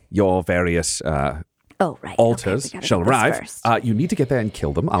believe your various Oh, right. altars Okay, we gotta shall get this arrive. first. You need to get there and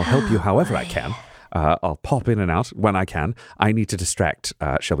kill them. I'll help you however I can. I'll pop in and out when I can. I need to distract,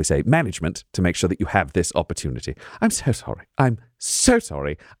 shall we say, management to make sure that you have this opportunity. I'm so sorry. I'm so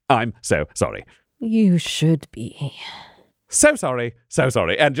sorry. I'm so sorry. You should be. So sorry, so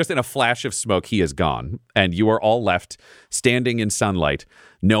sorry. And just in a flash of smoke, he is gone. And you are all left standing in sunlight,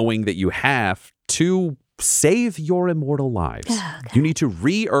 knowing that you have to save your immortal lives. You need to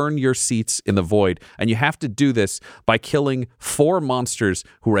re-earn your seats in the void. And you have to do this by killing 4 monsters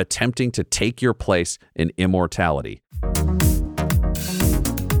who are attempting to take your place in immortality.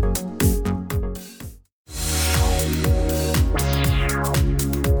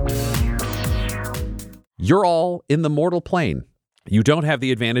 You're all in the mortal plane. You don't have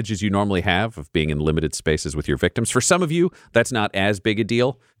the advantages you normally have of being in limited spaces with your victims. For some of you, that's not as big a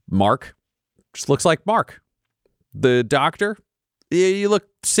deal. Mark just looks like Mark. The doctor, you look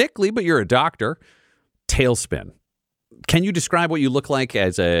sickly, but you're a doctor. Tailspin. Can you describe what you look like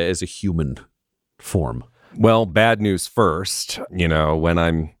as a human form? Well, bad news first. When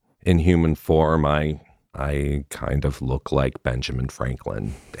I'm in human form, I kind of look like Benjamin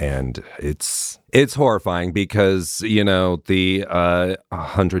Franklin, and it's horrifying because the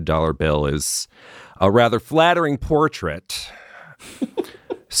 $100 bill is a rather flattering portrait.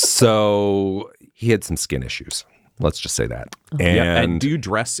 So he had some skin issues. Let's just say that. And do you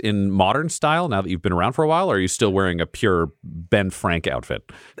dress in modern style now that you've been around for a while, or are you still wearing a pure Ben Frank outfit?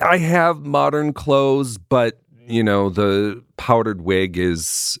 I have modern clothes, but the powdered wig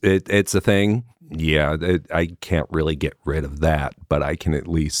it's a thing. Yeah, I can't really get rid of that, but I can at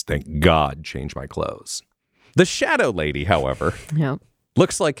least, thank God, change my clothes. The Shadow Lady, however, Yeah.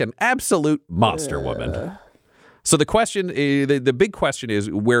 looks like an absolute monster woman. So the question, the big question is,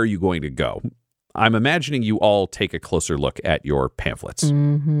 where are you going to go? I'm imagining you all take a closer look at your pamphlets.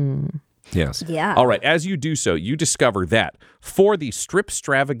 Yes. Yeah. All right, as you do so, you discover that for the Strip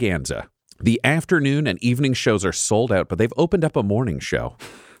Stravaganza, the afternoon and evening shows are sold out, but they've opened up a morning show.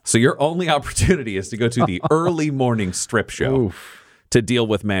 So your only opportunity is to go to the early morning strip show to deal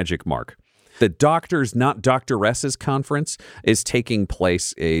with Magic Mark. The Doctors Not Doctoresses conference is taking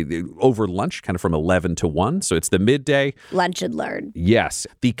place over lunch, kind of from 11 to 1. So it's the midday. Lunch and learn. Yes.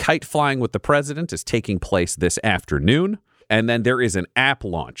 The Kite Flying with the President is taking place this afternoon. And then there is an app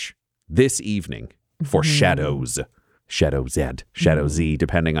launch this evening for Shadows. Shadow Z, Shadow Z,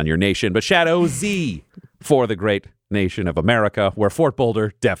 depending on your nation. But Shadow Z for the great nation of America, where Fort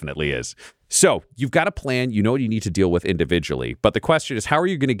Boulder definitely is. So you've got a plan. You know what you need to deal with individually. But the question is, how are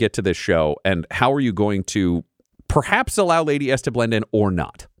you going to get to this show? And how are you going to perhaps allow Lady S to blend in or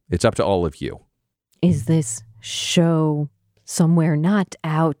not? It's up to all of you. Is this show somewhere not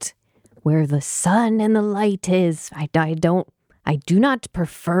out where the sun and the light is? I do not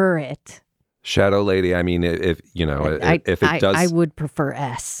prefer it. Shadow Lady, I mean, if it does... I would prefer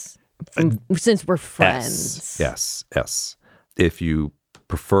S, since we're friends. Yes. If you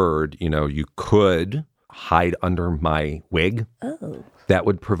preferred, you could hide under my wig. Oh. That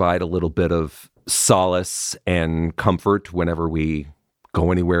would provide a little bit of solace and comfort whenever we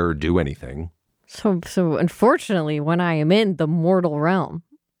go anywhere or do anything. So unfortunately, when I am in the mortal realm,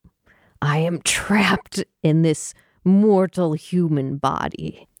 I am trapped in this mortal human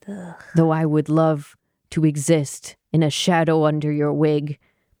body. Ugh. Though I would love to exist in a shadow under your wig,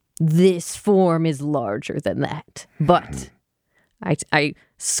 this form is larger than that. But I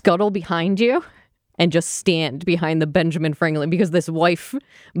scuttle behind you and just stand behind the Benjamin Franklin because this wife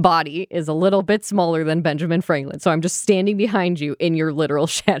body is a little bit smaller than Benjamin Franklin. So I'm just standing behind you in your literal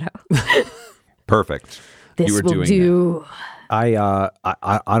shadow. Perfect. This You were will doing do. I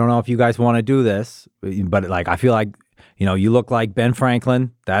don't know if you guys want to do this, but I feel like, you look like Ben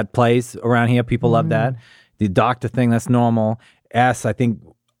Franklin. That plays around here. People love that. The doctor thing, that's normal. S, I think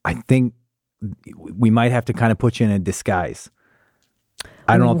we might have to kind of put you in a disguise.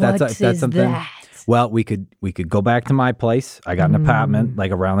 I don't know if that's something. That? Well, we could go back to my place. I got an apartment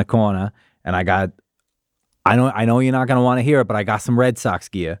like around the corner, and I know you're not going to want to hear it, but I got some Red Sox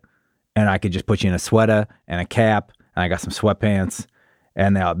gear, and I could just put you in a sweater and a cap, and I got some sweatpants,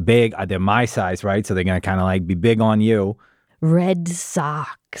 and they're big. They're my size, right? So they're going to kind of like be big on you. Red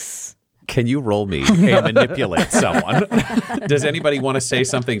socks. Can you roll me a manipulate someone? Does anybody want to say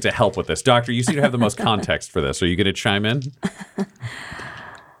something to help with this? Doctor, you seem to have the most context for this. Are you going to chime in?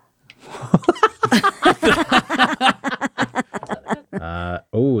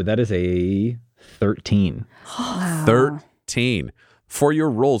 That is a 13. 13. For your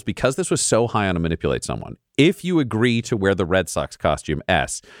rolls, because this was so high on a manipulate someone, if you agree to wear the Red Sox costume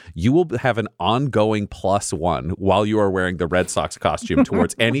S, you will have an ongoing +1 while you are wearing the Red Sox costume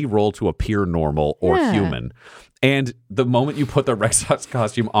towards any roll to appear normal or human. And the moment you put the Red Sox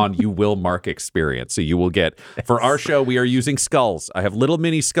costume on, you will mark experience. So you will get, for our show, we are using skulls. I have little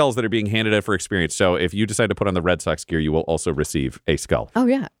mini skulls that are being handed out for experience. So if you decide to put on the Red Sox gear, you will also receive a skull. Oh,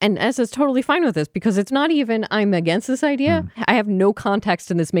 yeah. And S is totally fine with this because it's not even I'm against this idea. I have no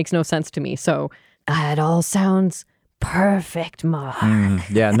context and this makes no sense to me. So it all sounds perfect, Mark.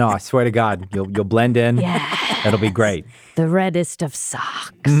 Yeah, no, I swear to God, you'll blend in. Yeah. It'll be great. The reddest of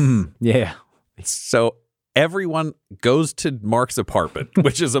socks. Yeah. So everyone goes to Mark's apartment,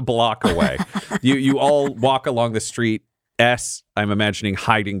 which is a block away. You all walk along the street. S, I'm imagining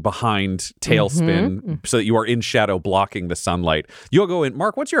hiding behind Tailspin so that you are in shadow blocking the sunlight. You'll go in.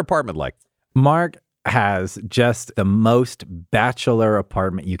 Mark, what's your apartment like? Mark has just the most bachelor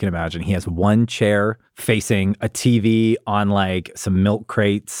apartment you can imagine. He has one chair facing a TV on like some milk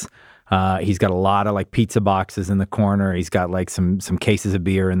crates. He's got a lot of like pizza boxes in the corner. He's got like some cases of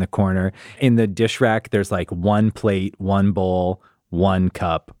beer in the corner. In the dish rack, there's like one plate, one bowl, one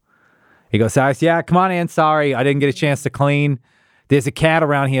cup. He goes, Cyrus, yeah, come on in. Sorry, I didn't get a chance to clean. There's a cat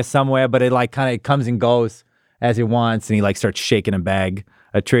around here somewhere, but it like kind of comes and goes as it wants. And he like starts shaking a bag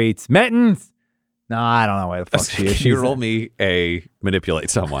of treats. Mittens! No, I don't know where the fuck she is. Can you roll me a manipulate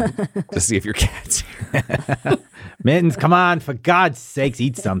someone to see if your cat's here? Mittens, come on, for God's sakes,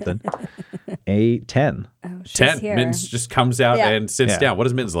 eat something. 10. 10. here. Mittens just comes out and sits down. What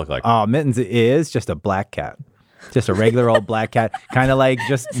does Mittens look like? Oh, Mittens is just a black cat. Just a regular old black cat. Kind of like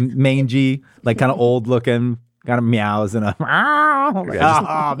just mangy, like kind of old looking, kind of meows and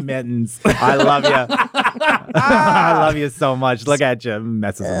Mittens. I love you. I love you so much. Look at you.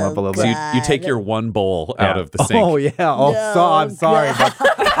 Messes him up a little So bit. you take your one bowl out of the sink. Oh, yeah. Oh, I'm sorry. But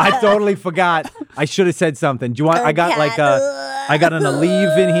I totally forgot. I should have said something. Do you want, I got like I got an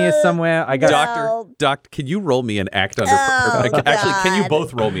Aleve in here somewhere. I got Doctor, can you roll me an act under pressure? Actually, can you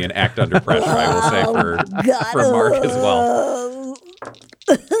both roll me an act under pressure? I will say for Mark as well.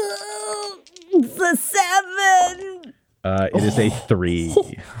 It's a 7. It is a 3.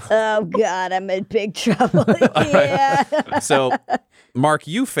 Oh, God, I'm in big trouble here. So, Mark,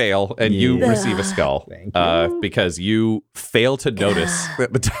 you fail and you receive a skull. Thank you. Because you fail to notice.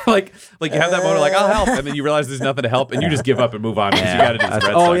 like you have that moment like, I'll help. And then you realize there's nothing to help and you just give up and move on because you got to do this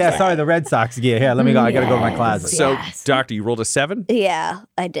Red Sox thing. Sorry, the Red Sox gear. Here, let me go. I got to go to my closet. So, Doctor, you rolled a 7? Yeah,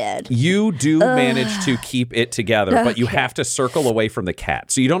 I did. You do manage to keep it together, but you have to circle away from the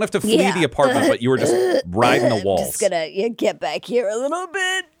cat. So you don't have to flee the apartment, but you were just riding the walls. Just gonna get back here a little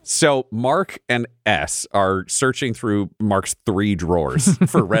bit. So Mark and S are searching through Mark's 3 drawers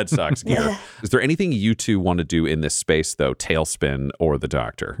for Red Sox gear. Is there anything you two want to do in this space, though, Tailspin or the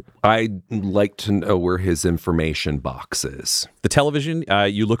Doctor? I'd like to know where his information box is. The television,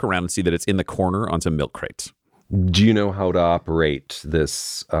 you look around and see that it's in the corner on some milk crates. Do you know how to operate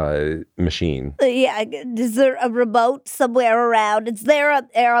this machine? Yeah, is there a remote somewhere around? It's there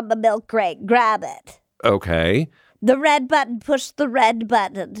on the milk crate. Grab it. Okay. The red button. Push the red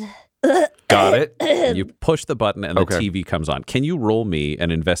button. Got it. You push the button and the TV comes on. Can you roll me an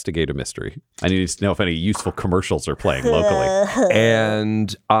investigator mystery? I need to know if any useful commercials are playing locally.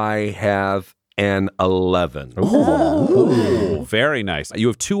 And I have an 11. Ooh, very nice. You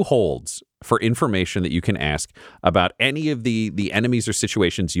have 2 holds for information that you can ask about any of the enemies or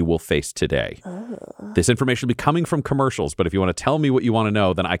situations you will face today. This information will be coming from commercials, but if you want to tell me what you want to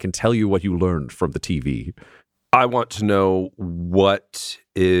know, then I can tell you what you learned from the TV. I want to know what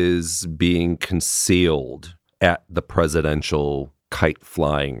is being concealed at the presidential kite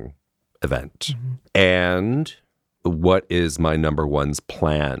flying event. And what is my number one's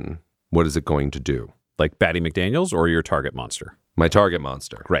plan? What is it going to do? Like Batty McDaniels or your target monster? My target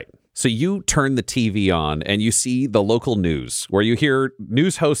monster. Great. So you turn the TV on and you see the local news where you hear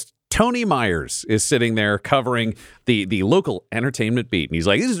news host Tony Myers is sitting there covering the local entertainment beat. And he's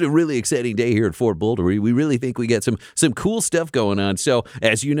like, this is a really exciting day here at Fort Boulder. We really think we got some cool stuff going on. So,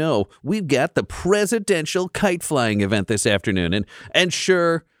 as you know, we've got the presidential kite flying event this afternoon. And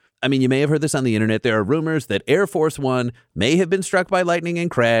sure, I mean, you may have heard this on the internet. There are rumors that Air Force One may have been struck by lightning and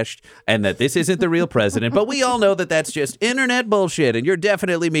crashed, and that this isn't the real president. But we all know that that's just internet bullshit, and you're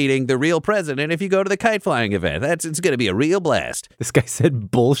definitely meeting the real president if you go to the kite flying event. It's going to be a real blast. This guy said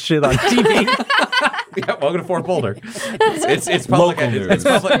bullshit on TV. Yeah, welcome to Fort Boulder. It's public. It's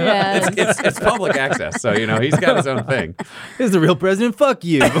public. Yeah. It's public access. So he's got his own thing. This is the real president. Fuck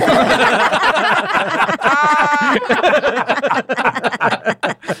you.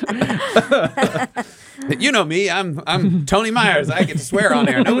 You know me. I'm Tony Myers. I get to swear on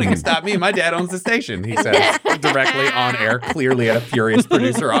air. Nobody can stop me. My dad owns the station. He says directly on air, clearly at a furious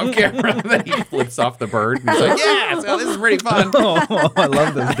producer off camera. Then he flips off the bird. And he's like, "Yeah, so this is pretty fun." Oh, I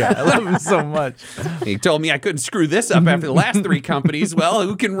love this guy. I love him so much. He told me I couldn't screw this up after the last 3 companies. Well,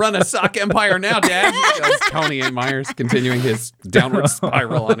 who can run a sock empire now, Dad? That's Tony and Myers continuing his downward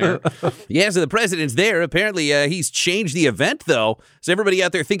spiral on air. Yeah, so the president's there. Apparently, he's changed the event, though. So everybody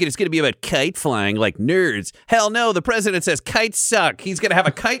out there thinking it's going to be about kite flying like nerds. Hell no, the president says kites suck. He's going to have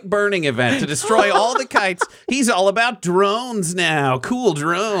a kite burning event to destroy all the kites. He's all about drones now. Cool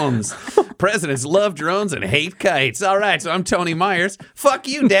drones. Presidents love drones and hate kites. All right, so I'm Tony Myers. Fuck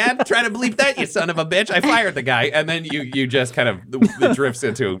you, Dad. Try to bleep that, you son of a bitch. I fired the guy. And then you just kind of it drifts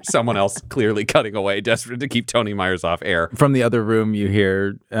into someone else clearly cutting away, desperate to keep Tony Myers off air. From the other room, you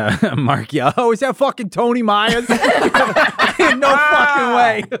hear Mark yell, "Oh, is that fucking Tony Myers?" No fucking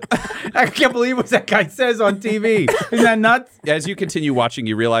way. I can't believe what that guy says on TV. Isn't that nuts? As you continue watching,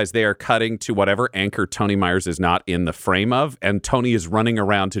 you realize they are cutting to whatever anchor Tony Myers is not in the frame of, and Tony is running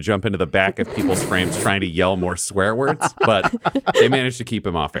around to jump into the back of people's frames trying to yell more swear words, but they managed to keep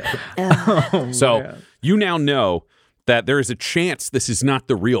him off air. So you now know that there is a chance this is not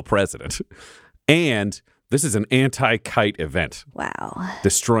the real president, and this is an anti-kite event. Wow.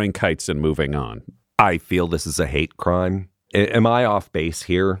 Destroying kites and moving on. I feel this is a hate crime. Am I off base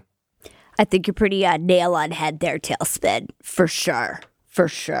here? I think you're pretty nail on head there, Tailspin. For sure. For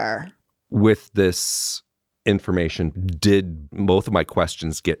sure. With this information, did both of my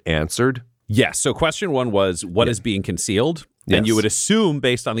questions get answered? Yes. So question 1 was, what is being concealed? Yes. And you would assume,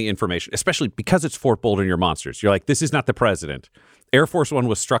 based on the information, especially because it's Fort Boulder and your monsters, you're like, this is not the president. Air Force One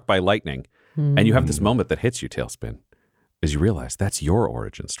was struck by lightning. And you have this moment that hits you, Tailspin, as you realize that's your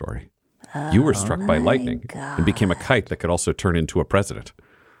origin story. You were struck by lightning and became a kite that could also turn into a president.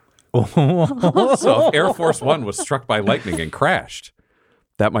 So if Air Force One was struck by lightning and crashed,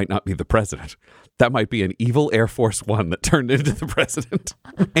 that might not be the president. That might be an evil Air Force One that turned into the president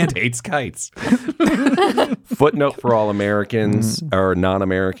and hates kites. Footnote for all Americans or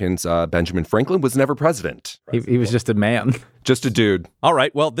non-Americans, Benjamin Franklin was never president. He was just a man. Just a dude. All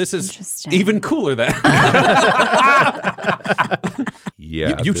right, well, this is Interesting. even cooler then.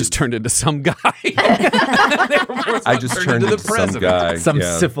 Yeah. You just turned into some guy. I just turned into some guy. Some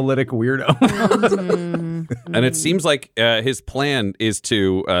syphilitic weirdo. And it seems like his plan is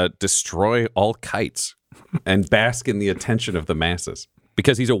to destroy all kites and bask in the attention of the masses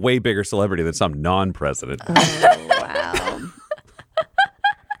because he's a way bigger celebrity than some non-president. Oh, wow.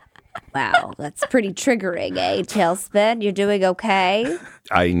 Wow, that's pretty triggering, eh, Tailspin? You're doing okay?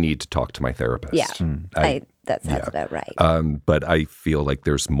 I need to talk to my therapist. Yeah, that sounds about right. But I feel like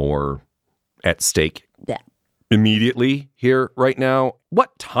there's more at stake Yeah. immediately here right now.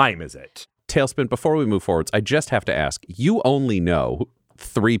 What time is it? Tailspin, before we move forwards, I just have to ask, you only know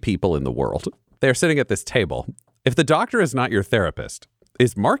 3 people in the world. They're sitting at this table. If the doctor is not your therapist,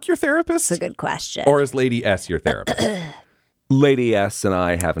 is Mark your therapist? That's a good question. Or is Lady S your therapist? Lady S and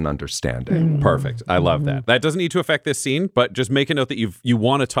I have an understanding. Perfect. I love that. That doesn't need to affect this scene, but just make a note that you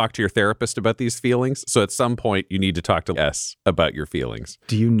want to talk to your therapist about these feelings. So at some point, you need to talk to S about your feelings.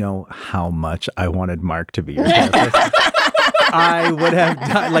 Do you know how much I wanted Mark to be your therapist? I would have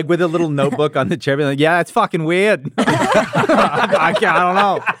done, like, with a little notebook on the chair, being like, yeah, it's fucking weird. I don't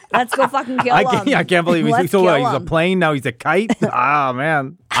know. Let's go fucking kill him. I can't believe he's Let's so kill he's a him. plane, now he's a kite. Ah,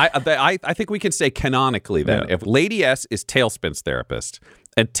 man. I think we can say canonically then, Yeah. if Lady S is Tailspin's therapist,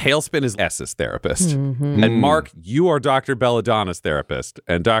 and Tailspin is S's therapist, and Mark, you are Dr. Belladonna's therapist,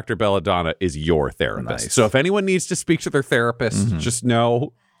 and Dr. Belladonna is your therapist. Nice. So if anyone needs to speak to their therapist, just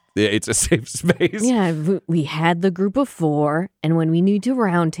know it's a safe space. Yeah, we had the group of 4, and when we need to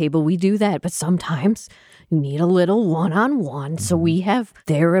round table, we do that. But sometimes you need a little one-on-one, so we have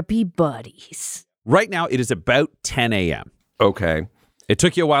therapy buddies. Right now, it is about 10 a.m. Okay. It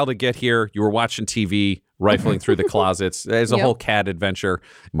took you a while to get here. You were watching TV, rifling through the closets. There's a whole cat adventure.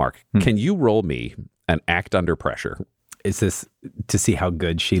 Mark, can you roll me an act under pressure? Is this to see how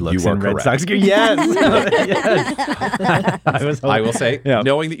good she looks You are in Red correct. Sox gear? Yes. Yes. I will say, Yeah.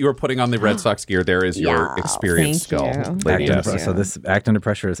 knowing that you are putting on the Red Sox gear, there is your Yeah. experience Thank skull, you. Lady Act under, S. so this act under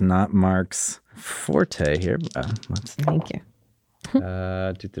pressure is not Mark's forte here. Let's Thank you.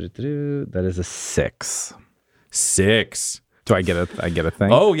 that is a 6. 6. Do I get a thing?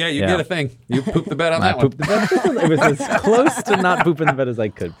 Oh, yeah, you get a thing. You pooped the bed on that I one. pooped the bed. It was as close to not pooping the bed as I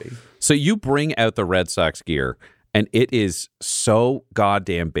could be. So you bring out the Red Sox gear, and it is so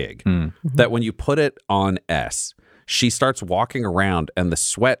goddamn big that when you put it on S, she starts walking around and the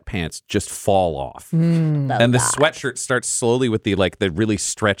sweatpants just fall off. And the sweatshirt starts slowly with the really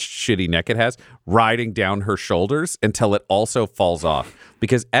stretched shitty neck it has riding down her shoulders until it also falls off.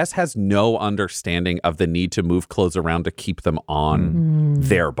 Because S has no understanding of the need to move clothes around to keep them on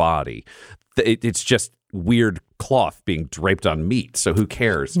their body. It's just weird cloth being draped on meat. So who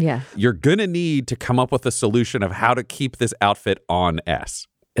cares? Yeah. You're going to need to come up with a solution of how to keep this outfit on S.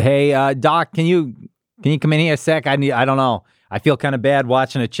 Hey, Doc, can you come in here a sec? I don't know. I feel kind of bad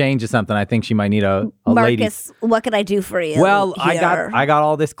watching a change or something. I think she might need a lady. Marcus, what can I do for you? Well, here? I got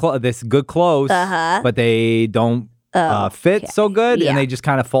all this good clothes, but they don't fit so good, yeah. and they just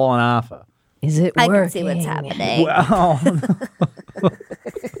kind of falling off. Is it I working? can see what's happening. Well,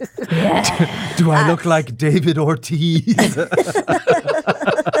 do I look like David Ortiz?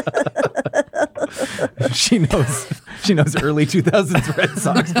 She knows early 2000s Red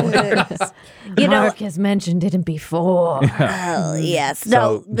Sox players. You know, Mark has mentioned it before. oh, yes. So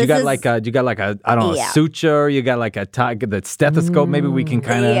No, you this got is, like a I don't know, Yeah. a suture. You got like the stethoscope. Maybe we can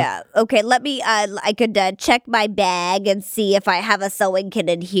kind of. Yeah. Okay. Let me. I could check my bag and see if I have a sewing kit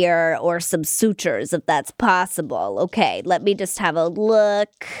in here or some sutures, if that's possible. Okay. Let me just have a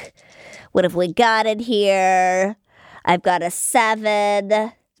look. What have we got in here? I've got a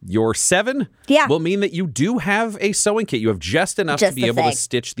 7. Your 7 Yeah. will mean that you do have a sewing kit. You have just enough to Just be the able to thing.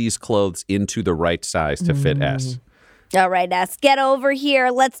 stitch these clothes into the right size to fit S. All right, S. Get over here.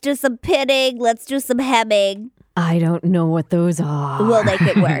 Let's do some pinning. Let's do some hemming. I don't know what those are. We'll make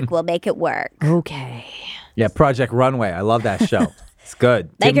it work. We'll make it work. Okay. Yeah, Project Runway. I love that show. It's good.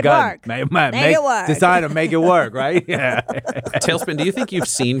 Make Tim it Gunn. work. Make it work. Decide to make it work, right? Yeah. Tailspin, do you think you've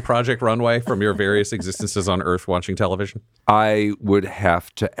seen Project Runway from your various existences on Earth watching television? I would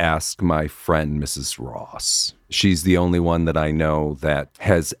have to ask my friend, Mrs. Ross. She's the only one that I know that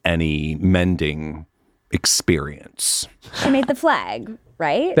has any mending experience. She made the flag,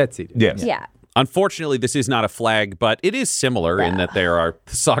 right? Betsy. Yes. Yeah. Unfortunately, this is not a flag, but it is similar in that there are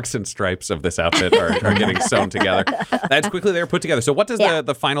socks and stripes of this outfit are getting sewn together. That's quickly they're put together. So what does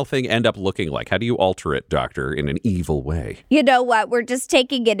the final thing end up looking like? How do you alter it, Doctor, in an evil way? You know what? We're just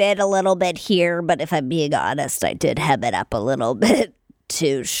taking it in a little bit here, but if I'm being honest, I did hem it up a little bit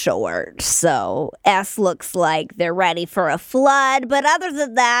too short. So S looks like they're ready for a flood, but other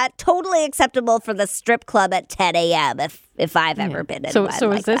than that, totally acceptable for the strip club at 10 a.m. if I've ever been in one So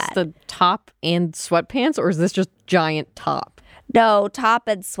like is this that. the top and sweatpants, or is this just giant top? No, top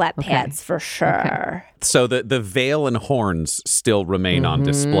and sweatpants for sure. So the veil and horns still remain on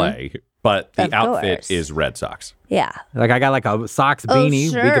display, but the Of outfit course. is Red Sox. Yeah. Like I got like a socks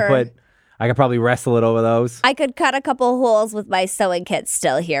beanie. sure. We could I could probably wrestle it over those. I could cut a couple holes with my sewing kit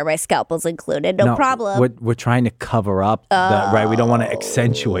still here, my scalpel's included. No problem. We're trying to cover up right. We don't want to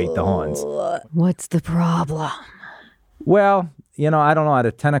accentuate the horns. What's the problem? Well, I don't know. At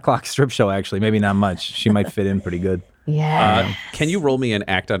a 10 o'clock strip show, actually, maybe not much. She might fit in pretty good. Yeah. Can you roll me an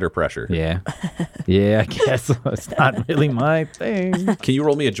act under pressure? Yeah. Yeah, I guess it's not really my thing. Can you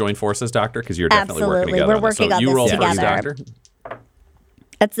roll me a join forces, Doctor? Because you're definitely working Absolutely. together. We're on this. working So on you this roll first, together. Doctor.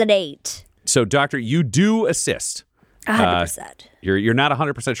 That's an 8. So, Doctor, you do assist. 100%. You're not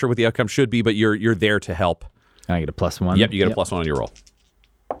 100% sure what the outcome should be, but you're there to help. I get a +1. Yep, you get a +1 on your roll.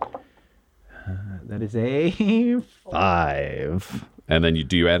 That is a 5. And then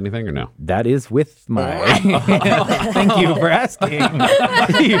do you add anything or no? That is with my. Thank you for asking,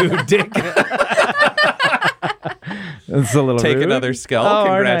 you dick. That's a little Take rude. another skull.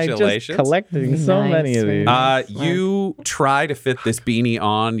 Aren't I Congratulations. just collecting so Nice, many of these. right. You try to fit this beanie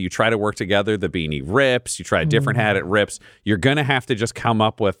on. You try to work together. The beanie rips. You try a different hat. It rips. You're going to have to just come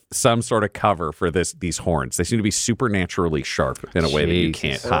up with some sort of cover for these horns. They seem to be supernaturally sharp in a way that you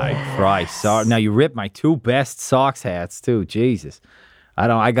can't hide. Christ, sorry. Now you ripped my 2 best socks hats too. Jesus.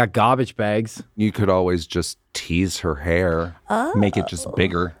 I got garbage bags. You could always just tease her hair, make it just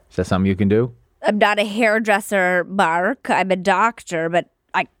bigger. Is that something you can do? I'm not a hairdresser, Mark. I'm a doctor, but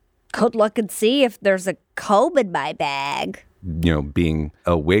I could look and see if there's a comb in my bag. Being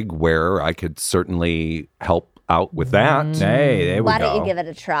a wig wearer, I could certainly help out with that. Hey, there we Why go. don't you give it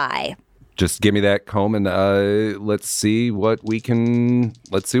a try? Just give me that comb and let's see what we can.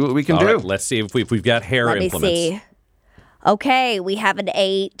 Let's see what we can All do. right, let's see if we've got hair Let me implements. see. Okay, we have an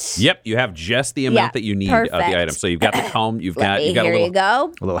 8. Yep, you have just the amount Yeah, that you need of the perfect. item. So you've got the comb, you've Let got me, you got here a little you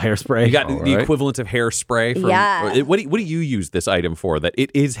go. A little hairspray. you got the right. equivalent of hairspray. From, Yeah. What do you use this item for? That it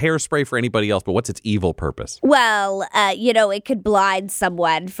is hairspray for anybody else, but what's its evil purpose? Well, it could blind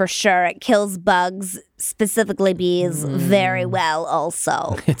someone for sure. It kills bugs, specifically bees, very well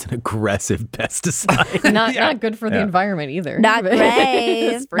also. It's an aggressive pesticide. Not good for the environment either. Not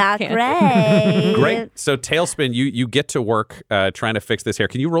great. Spray Not can. great. Great. So Tailspin, you get to work trying to fix this hair.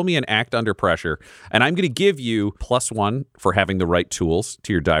 Can you roll me an act under pressure? And I'm going to give you +1 for having the right tools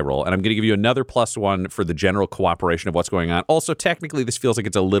to your die roll, and I'm going to give you another +1 for the general cooperation of what's going on. Also, technically, this feels like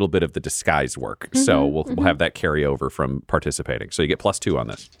it's a little bit of the disguise work, so we'll have that carry over from participating. So you get +2 on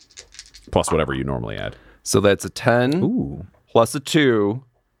this, plus whatever you normally add. So that's a 10 Ooh. plus a 2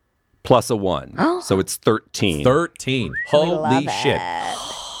 plus a 1. So it's 13. 13. Holy love shit.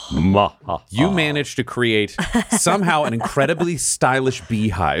 You managed to create somehow an incredibly stylish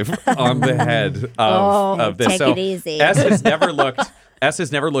beehive on the head of this. take So it easy. S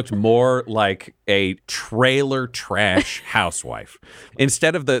has never looked more like a trailer trash housewife.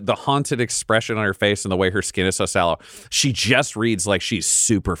 Instead of the haunted expression on her face and the way her skin is so sallow, she just reads like she's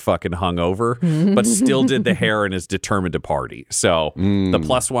super fucking hungover, but still did the hair and is determined to party. So the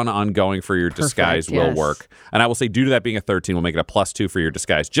 +1 ongoing for your disguise will yes. work. And I will say, due to that being a 13, we'll make it a +2 for your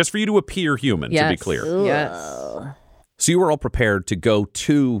disguise, just for you to appear human, to be Yes. clear. Yes. So you were all prepared to go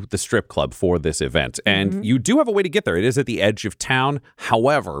to the strip club for this event, and you do have a way to get there. It is at the edge of town.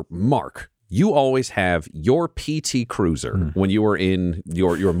 However, Mark, you always have your PT Cruiser when you are in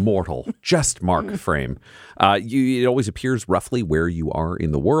your mortal, just Mark frame. It always appears roughly where you are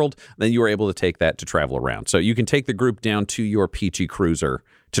in the world. Then you are able to take that to travel around. So you can take the group down to your PT Cruiser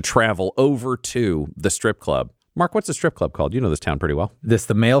to travel over to the strip club. Mark, what's the strip club called? You know this town pretty well. This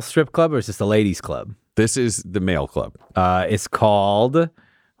the male strip club or is this the ladies club? This is the male club. It's called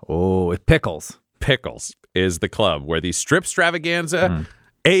Pickles. Pickles is the club where the strip extravaganza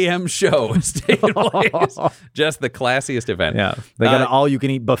AM show is taking place. Just the classiest event. Yeah, they got an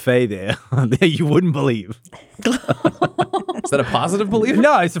all-you-can-eat buffet there that you wouldn't believe. Is that a positive belief?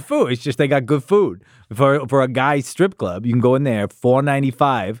 No, it's a food. It's just they got good food for a guy's strip club. You can go in there,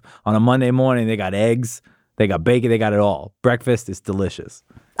 $4.95 on a Monday morning. They got eggs, they got bacon, they got it all. Breakfast is delicious.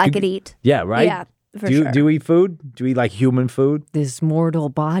 I could eat. Yeah, right. Yeah, for do you, sure. Do you eat food? Do you eat like human food? This mortal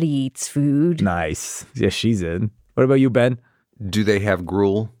body eats food. Nice. Yeah, she's in. What about you, Ben? Do they have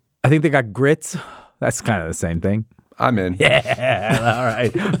gruel? I think they got grits. That's kind of the same thing. I'm in. Yeah, all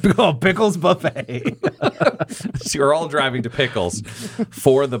right. Oh, Pickles buffet. So you're all driving to Pickles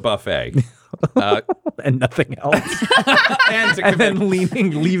for the buffet. And nothing else. And to And commit, then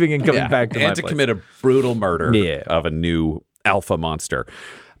leaving and coming back to my and to place. commit a brutal murder Yeah. of a new alpha monster.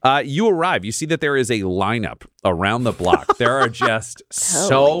 You arrive. You see that there is a lineup around the block. There are just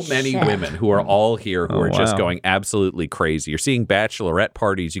so Holy many shit. women who are all here who are just wow. going absolutely crazy. You're seeing bachelorette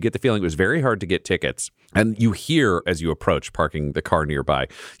parties. You get the feeling it was very hard to get tickets. And you hear, as you approach, parking the car nearby,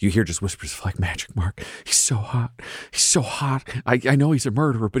 you hear just whispers of like, Magic Mark, he's so hot. He's so hot. I know he's a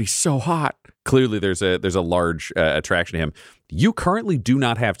murderer, but he's so hot. Clearly, there's a large attraction to him. You currently do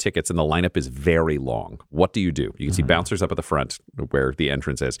not have tickets, and the lineup is very long. What do? You can see bouncers up at the front where the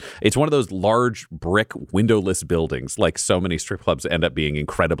entrance is. It's one of those large brick windowless buildings, like so many strip clubs end up being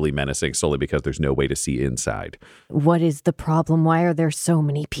incredibly menacing solely because there's no way to see inside. What is the problem? Why are there so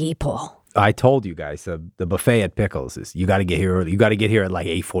many people? I told you guys the buffet at Pickles is you got to get here early. You got to get here at like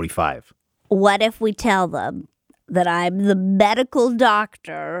 8:45. What if we tell them that I'm the medical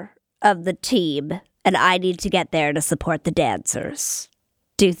doctor of the team and I need to get there to support the dancers?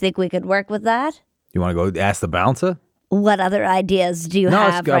 Do you think we could work with that? You want to go ask the bouncer? What other ideas do you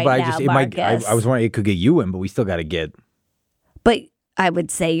have right but now, it might. Marcus? I was wondering it could get you in, but we still got to get. But I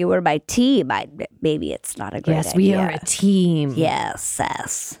would say you were my team. Maybe it's not a great Yes, idea. we are a team.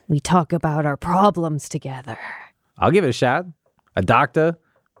 Yes. We talk about our problems together. I'll give it a shot. A doctor,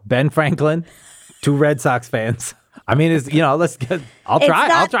 Ben Franklin, 2 Red Sox fans. I mean, let's get. I'll It's try. I'll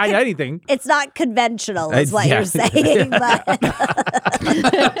not try anything. It's not conventional, is what Yeah. you're saying. But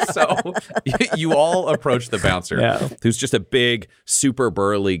So you all approach the bouncer, Yeah. who's just a big, super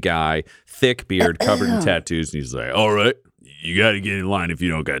burly guy, thick beard, covered in tattoos. And he's like, all right, you got to get in line if you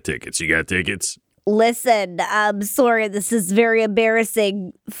don't got tickets. You got tickets? listen, I'm sorry, this is very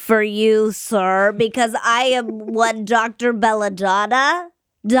embarrassing for you, sir, because I am one Dr. Belladonna.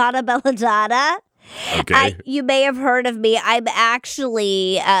 Donna Belladonna. Okay. You may have heard of me. I'm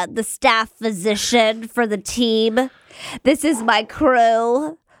actually the staff physician for the team. This is my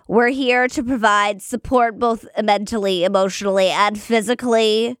crew. We're here to provide support both mentally, emotionally, and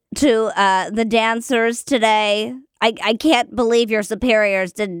physically to the dancers today. I can't believe your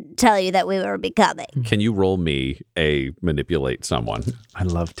superiors didn't tell you that we were becoming. Can you roll me a manipulate someone? I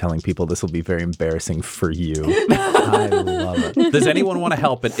love telling people this will be very embarrassing for you. I love it. Does anyone want to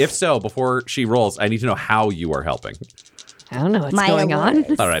help? And if so, before she rolls, I need to know how you are helping. I don't know what's My going on.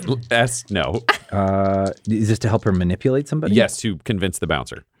 awards. All right. S, no. Is this to help her manipulate somebody? Yes, to convince the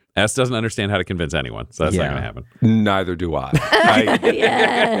bouncer. S doesn't understand how to convince anyone, so that's not going to happen. Neither do I.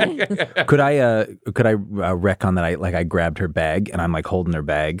 Could I recon that I grabbed her bag and I'm like holding her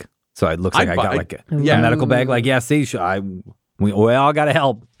bag, so it looks like I got like a medical bag. Like, yeah, see, we all got to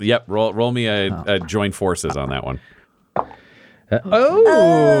help. Yep. Roll me a join forces on that one.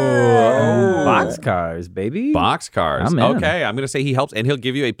 Boxcars, baby. Boxcars. I'm in. Okay, I'm going to say he helps, and he'll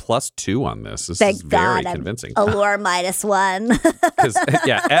give you a +2 on this. This Thank is very God, convincing. Allure -1. Because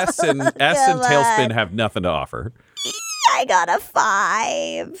S and Tailspin have nothing to offer. I got a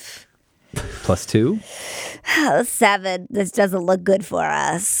 5. +2. Oh, 7. This doesn't look good for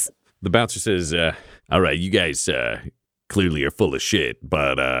us. The bouncer says, "All right, you guys clearly are full of shit,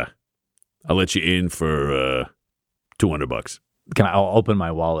 but I'll let you in for $200." I'll open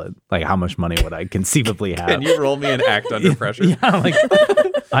my wallet. Like, how much money would I conceivably have? Can you roll me an act under pressure? Yeah, like,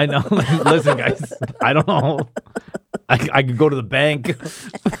 I know. Like, listen, guys, I don't know. I could go to the bank.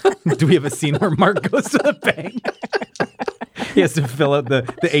 Do we have a scene where Mark goes to the bank? He has to fill out the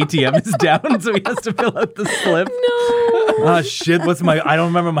ATM is down, so he has to fill out the slip. No. Oh, shit. I don't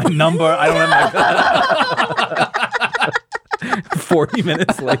remember my number. I don't have my 40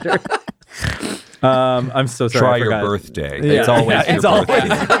 minutes later. I'm so sorry. Try I your forgot. birthday. Yeah. It's always Yeah, your it's always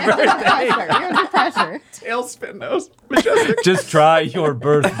birthday. You're under pressure. Tailspin knows. Majestic. Just try your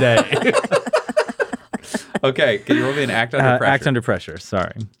birthday. Okay, can you roll me an act under pressure? Act under pressure.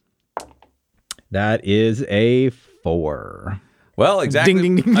 Sorry. That is a 4. Well, exactly.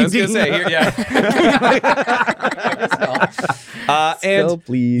 Ding, ding, ding, I was going to ding, say, ding. here, Still, and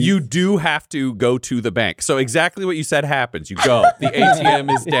please. you do have to go to the bank. So exactly what you said happens. You go. The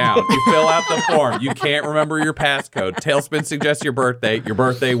ATM is down. You fill out the form. You can't remember your passcode. Tailspin suggests your birthday. Your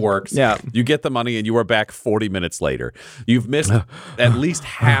birthday works. Yeah. You get the money, and you are back 40 minutes later. You've missed at least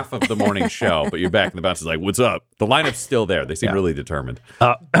half of the morning show, but you're back, and the bouncer's like, "What's up?" The lineup's still there. They seem really determined.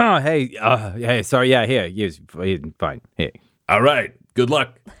 Hey, sorry, yeah, here, yes, fine, hey. All right. Good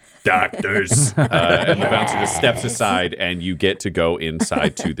luck, doctors. And the bouncer just steps aside, and you get to go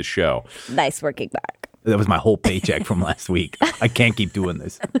inside to the show. Nice working back. That was my whole paycheck from last week. I can't keep doing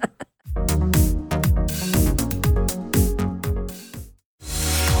this.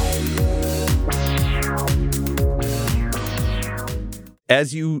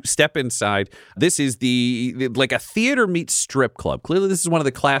 As you step inside, this is like a theater meets strip club. Clearly, this is one of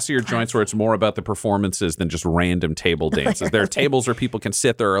the classier joints where it's more about the performances than just random table dances. There are tables where people can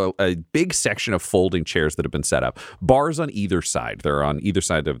sit. There are a big section of folding chairs that have been set up. Bars on either side. They're on either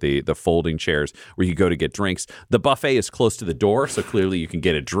side of the folding chairs where you go to get drinks. The buffet is close to the door, so clearly you can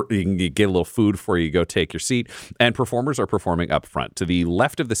get a little food before you go take your seat. And performers are performing up front. To the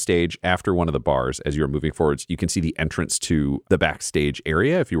left of the stage, after one of the bars, as you're moving forwards, you can see the entrance to the backstage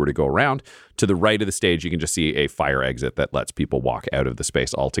area. If you were to go around to the right of the stage, you can just see a fire exit that lets people walk out of the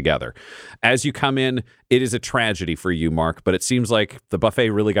space altogether. As you come in, it is a tragedy for you, Mark, but it seems like the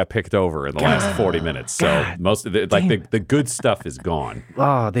buffet really got picked over in the last 40 minutes. So most of the good stuff is gone.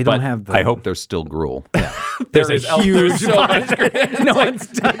 Oh, they don't But have the... I hope there's still gruel. There's huge so much grits. No one's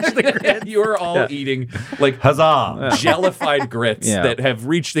touched the grits. You are all eating like Huzzah! jellified grits Yeah. that have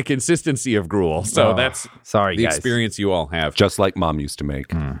reached the consistency of gruel. So that's sorry, the guys. experience you all have. Just like Mom used to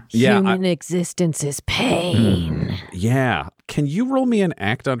make. Yeah, Human existence is pain. Yeah. Can you roll me an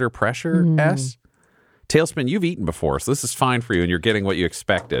act under pressure, S? Tailspin, you've eaten before, so this is fine for you, and you're getting what you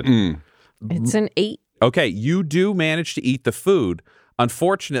expected. It's an 8. Okay, you do manage to eat the food.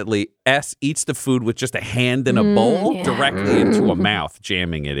 Unfortunately, S eats the food with just a hand in a bowl directly into a mouth,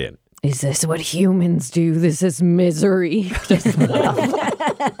 jamming it in. Is this what humans do? This is misery.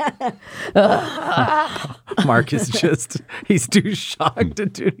 Mark is he's too shocked to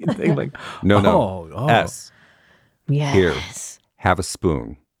do anything. Like, No. Oh. S. Yes. Here. Have a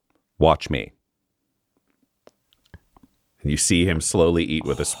spoon. Watch me. And you see him slowly eat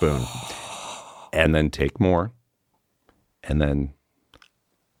with a spoon. And then take more. And then...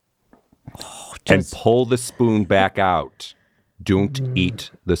 and pull the spoon back out. Don't eat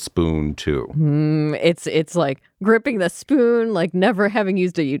the spoon too. It's like gripping the spoon, like never having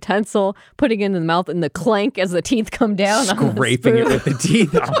used a utensil, putting it in the mouth, and the clank as the teeth come down. Scraping it with the teeth.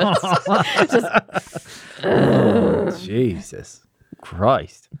 Oh, Jesus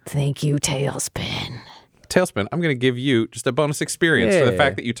Christ. Thank you, Tailspin. Tailspin, I'm going to give you just a bonus experience for the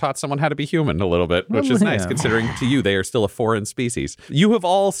fact that you taught someone how to be human a little bit, which is nice considering to you they are still a foreign species. You have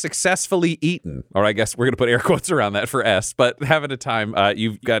all successfully eaten, or I guess we're going to put air quotes around that for S, but having a time.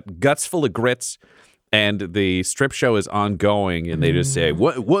 You've got guts full of grits, and the strip show is ongoing, and they just say,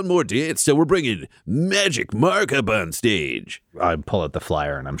 one more dance, so we're bringing Magic Mark up on stage. I pull out the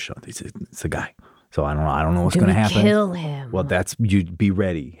flyer and I'm showing it's a guy. So I don't know what's going to happen. Kill him. Well, you'd be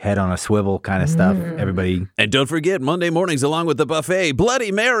ready. Head on a swivel kind of stuff. Everybody. And don't forget, Monday mornings along with the buffet, Bloody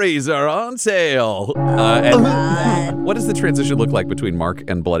Marys are on sale. And what does the transition look like between Mark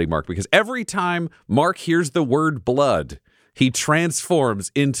and Bloody Mark? Because every time Mark hears the word blood, he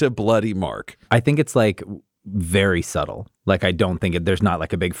transforms into Bloody Mark. I think it's like very subtle. Like I don't think there's not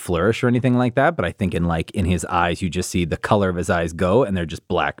like a big flourish or anything like that, but I think in his eyes you just see the color of his eyes go and they're just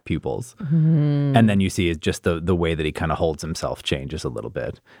black pupils. And then you see it's just the way that he kind of holds himself changes a little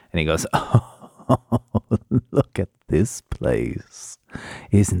bit. And he goes, "Oh, look at this place.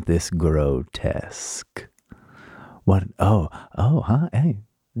 Isn't this grotesque? What? Oh, huh? Hey.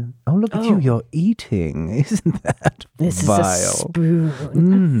 Oh, look at you. You're eating. Isn't that This vile? is a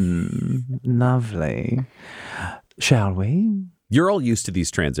spoon. Lovely. Shall we? You're all used to these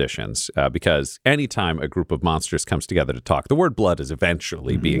transitions because anytime a group of monsters comes together to talk, the word blood is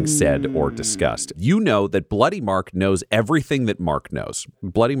eventually being said or discussed. You know that Bloody Mark knows everything that Mark knows.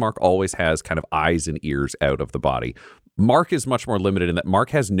 Bloody Mark always has kind of eyes and ears out of the body. Mark is much more limited in that Mark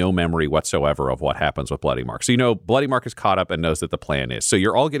has no memory whatsoever of what happens with Bloody Mark. So, Bloody Mark is caught up and knows that the plan is. So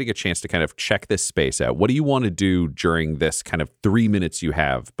you're all getting a chance to kind of check this space out. What do you want to do during this kind of 3 minutes you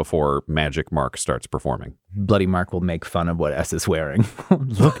have before Magic Mark starts performing? Bloody Mark will make fun of what S is wearing.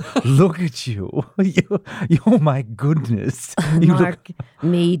 look at you. Oh my goodness. Mark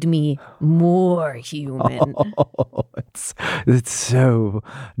made me more human. It's so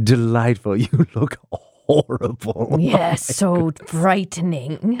delightful. You look horrible. Yes, so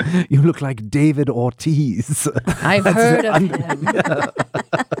frightening. You look like David Ortiz. I've heard of him.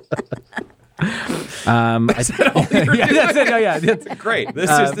 That's it. That's Great.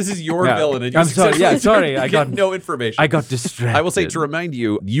 This is your villain. And I'm sorry. Yeah, sorry. I got no information. I got distracted. I will say to remind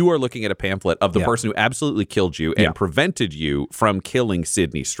you, you are looking at a pamphlet of the person who absolutely killed you and prevented you from killing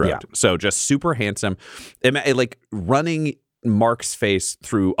Sidney Strode. Yeah. So just super handsome, like running Mark's face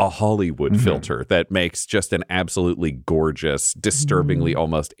through a Hollywood filter that makes just an absolutely gorgeous, disturbingly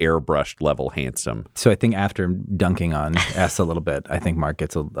almost airbrushed level handsome. So I think after dunking on S a little bit, I think Mark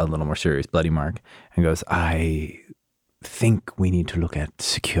gets a little more serious, Bloody Mark, and goes, I think we need to look at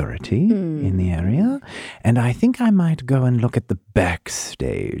security in the area. And I think I might go and look at the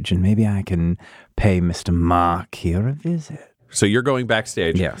backstage, and maybe I can pay Mr. Mark here a visit. So you're going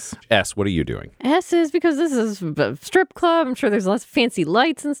backstage. Yes. S, what are you doing? S is because this is a strip club. I'm sure there's lots of fancy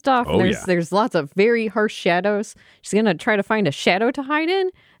lights and stuff. Oh, and yeah. There's lots of very harsh shadows. She's going to try to find a shadow to hide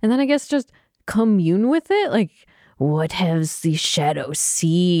in. And then I guess just commune with it. Like, what has the shadow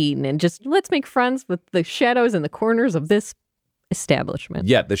seen? And just let's make friends with the shadows in the corners of this establishment.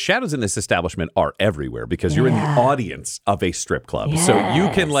 Yeah, the shadows in this establishment are everywhere because you're in the audience of a strip club. Yes. So you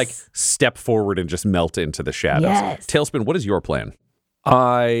can like step forward and just melt into the shadows. Yes. Tailspin, what is your plan?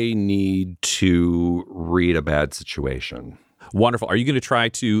 I need to read a bad situation. Wonderful. Are you going to try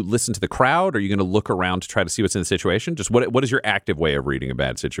to listen to the crowd? Or are you going to look around to try to see what's in the situation? Just what is your active way of reading a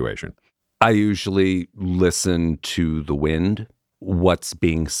bad situation? I usually listen to the wind, what's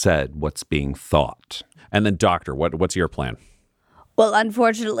being said, what's being thought. And then, Doctor, what's your plan? Well,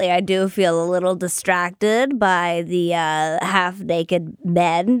 unfortunately, I do feel a little distracted by the half-naked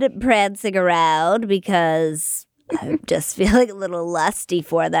men prancing around because I'm just feeling a little lusty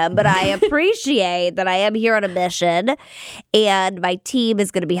for them. But I appreciate that I am here on a mission, and my team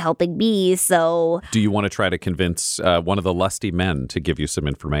is going to be helping me, so... Do you want to try to convince one of the lusty men to give you some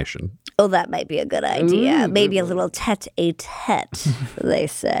information? Oh, that might be a good idea. Maybe a little tete-a-tete, they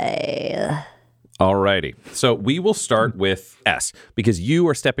say. Alrighty. So we will start with S because you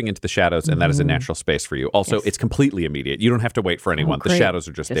are stepping into the shadows and that is a natural space for you. Also, it's completely immediate. You don't have to wait for anyone. The shadows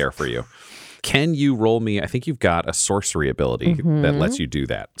are just there for you. Can you roll me? I think you've got a sorcery ability that lets you do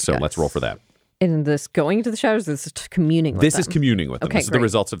that. So let's roll for that. And this going into the shadows, this is communing with them. This is communing with them. Okay, This is the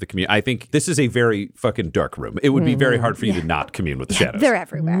results of the commune. I think this is a very fucking dark room. It would be very hard for you to not commune with the shadows. They're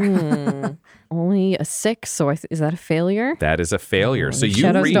everywhere. only a 6, so is that a failure? That is a failure. So The you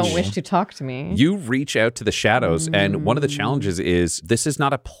shadows reach, don't wish to talk to me. you reach out to the shadows, and one of the challenges is this is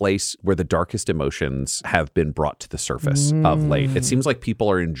not a place where the darkest emotions have been brought to the surface of late. It seems like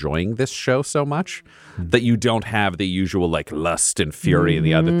people are enjoying this show so much that you don't have the usual like lust and fury and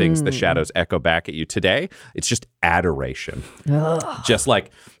the other things the shadows echo back at you today. It's just adoration. Just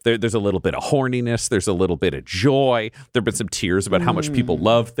like there's a little bit of horniness, there's a little bit of joy. There've been some tears about how much people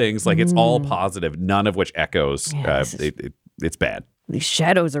love things. Like it's all positive, none of which echoes. It's bad. These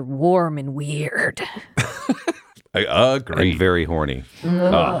shadows are warm and weird. I agree. And very horny.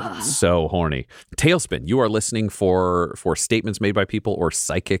 So horny. Tailspin, you are listening for statements made by people or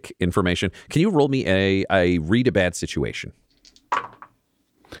psychic information. Can you roll me a read a bad situation?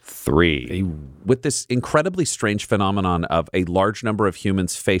 3. With this incredibly strange phenomenon of a large number of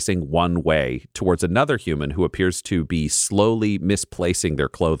humans facing one way towards another human who appears to be slowly misplacing their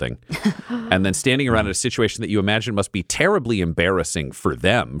clothing and then standing around in a situation that you imagine must be terribly embarrassing for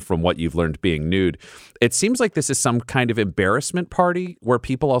them from what you've learned being nude. It seems like this is some kind of embarrassment party where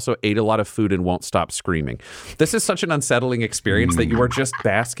people also ate a lot of food and won't stop screaming. This is such an unsettling experience that you are just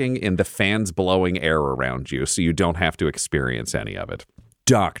basking in the fans blowing air around you so you don't have to experience any of it.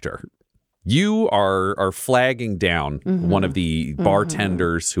 Doctor, you are flagging down one of the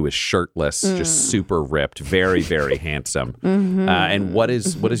bartenders who is shirtless, just super ripped, very, very handsome. And what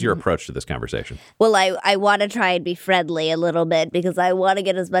is your approach to this conversation? Well, I want to try and be friendly a little bit because I want to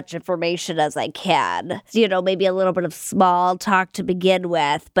get as much information as I can. You know, maybe a little bit of small talk to begin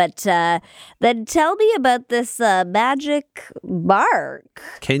with. But then tell me about this magic mark.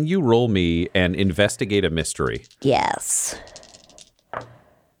 Can you roll me and investigate a mystery? Yes.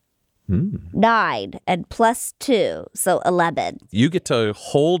 9 and +2, so 11. You get to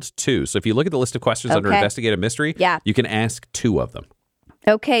hold 2. So if you look at the list of questions under Okay. investigate a mystery, you can ask 2 of them.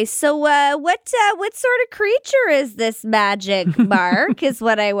 Okay, so what sort of creature is this magic mark is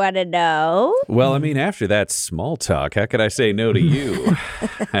what I want to know. Well, I mean, after that small talk, how could I say no to you?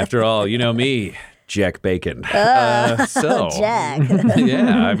 After all, you know me, Jack Bacon. Jack.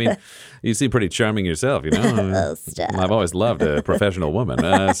 Yeah, I mean, you seem pretty charming yourself, you know. Oh, stop. I've always loved a professional woman.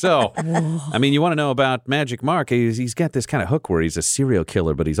 I mean, you want to know about Magic Mark? He's got this kind of hook where he's a serial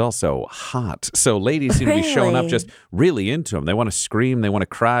killer, but he's also hot. So ladies seem to be showing up just really into him. They want to scream, they want to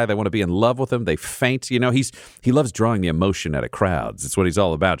cry, they want to be in love with him. They faint. You know, he loves drawing the emotion out of crowds. It's what he's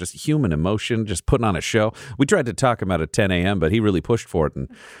all about, just human emotion, just putting on a show. We tried to talk him out at 10 a.m., but he really pushed for it, and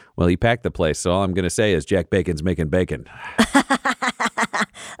well, he packed the place. So all I'm going to say is Jack Bacon's making bacon.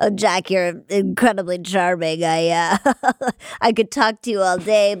 Oh, Jack, you're incredibly charming. I could talk to you all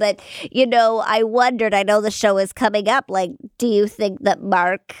day, but, you know, I wondered, I know the show is coming up. Like, do you think that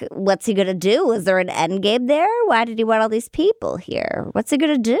Mark, what's he going to do? Is there an end game there? Why did he want all these people here? What's he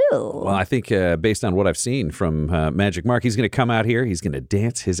going to do? Well, I think based on what I've seen from Magic Mark, he's going to come out here. He's going to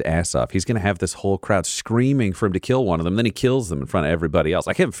dance his ass off. He's going to have this whole crowd screaming for him to kill one of them. Then he kills them in front of everybody else.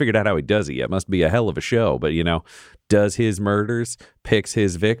 I haven't figured out how he does it yet. Must be a hell of a show. But, you know, does his murders, picks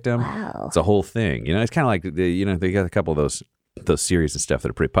his victim. Wow. It's a whole thing. You know, it's kind of like, they got a couple of those series and stuff that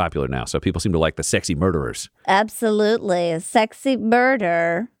are pretty popular now. So people seem to like the sexy murderers. Absolutely. A sexy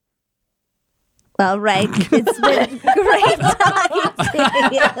murder. All right. It's been great talking to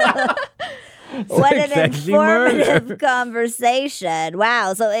you. What an sexy informative murder. conversation.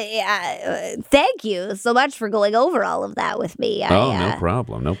 Wow. So thank you so much for going over all of that with me. No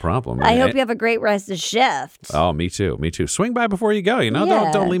problem. No problem. I hope you have a great rest of shift. Oh, me too. Me too. Swing by before you go. You know,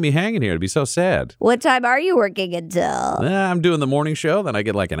 Yeah. don't leave me hanging here. It'd be so sad. What time are you working until? I'm doing the morning show, then I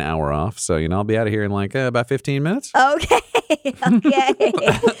get like an hour off. So, you know, I'll be out of here in like about 15 minutes. Okay. Okay.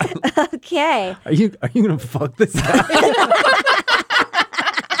 Okay. Are you gonna fuck this guy?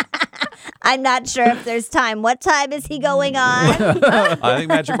 I'm not sure if there's time. What time is he going on? I think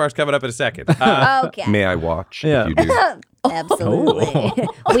Magic Mark's coming up in a second. Okay. May I watch? Yeah. If you do. Absolutely.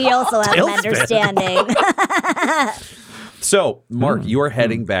 We also have an understanding. So, Mark, you are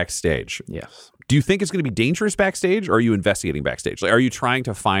heading backstage. Yes. Do you think it's going to be dangerous backstage, or are you investigating backstage? Like, are you trying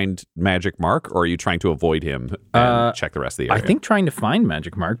to find Magic Mark, or are you trying to avoid him and check the rest of the I area? think trying to find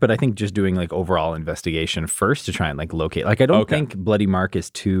Magic Mark, but I think just doing like overall investigation first to try and like locate. Like I don't Okay. think Bloody Mark is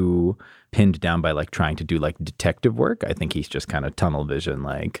too pinned down by like trying to do like detective work. I think he's just kind of tunnel vision,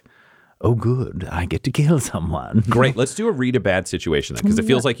 like, oh, good, I get to kill someone. Great. Let's do a read a bad situation then, because it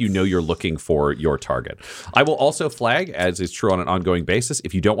feels like you know you're looking for your target. I will also flag, as is true on an ongoing basis,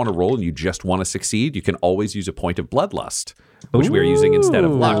 if you don't want to roll and you just want to succeed, you can always use a point of bloodlust which we are using instead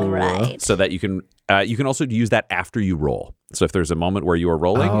of luck. All right. So that you can also use that after you roll. So if there's a moment where you are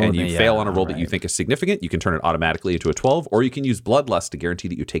rolling and you fail on a roll that you think is significant, you can turn it automatically into a 12, or you can use Bloodlust to guarantee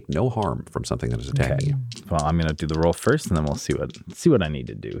that you take no harm from something that is attacking you. Well, I'm going to do the roll first, and then we'll see what I need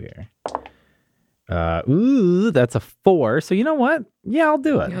to do here. That's a 4. So you know what? Yeah, I'll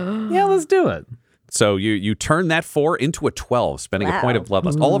do it. Yeah, let's do it. So you turn that 4 into a 12, spending a point of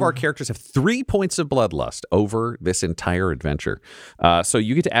Bloodlust. All of our characters have 3 points of Bloodlust over this entire adventure. So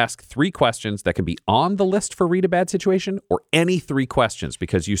you get to ask 3 questions that can be on the list for Read a Bad Situation, or any 3 questions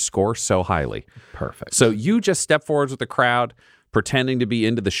because you score so highly. Perfect. So you just step forwards with the crowd, pretending to be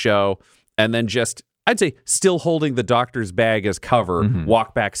into the show, and then just, I'd say, still holding the doctor's bag as cover,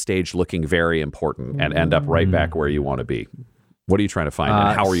 walk backstage looking very important, and end up right back where you want to be. What are you trying to find,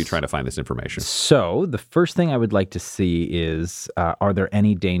 and how are you trying to find this information? So the first thing I would like to see is, are there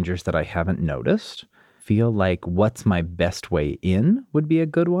any dangers that I haven't noticed? Feel like what's my best way in would be a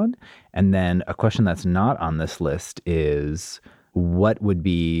good one. And then a question that's not on this list is, what would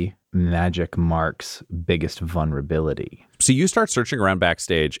be Magic Mark's biggest vulnerability? So you start searching around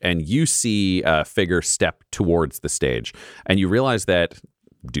backstage, and you see a figure step towards the stage, and you realize that,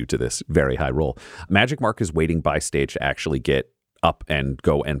 due to this very high roll, Magic Mark is waiting by stage to actually get up and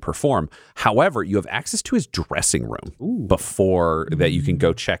go and perform. However, you have access to his dressing room before that you can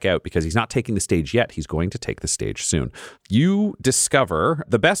go check out, because he's not taking the stage yet. He's going to take the stage soon. You discover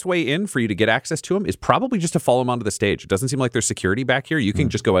the best way in for you to get access to him is probably just to follow him onto the stage. It doesn't seem like there's security back here. You can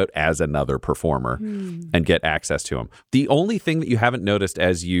just go out as another performer and get access to him. The only thing that you haven't noticed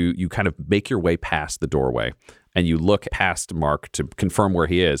as you kind of make your way past the doorway and you look past Mark to confirm where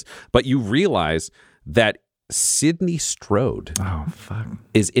he is, but you realize that Sydney Strode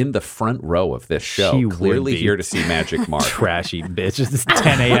is in the front row of this show, She clearly would be. here to see Magic Mark. Trashy bitch. It's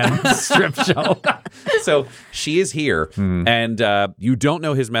 10 a.m. strip show. So she is here, and you don't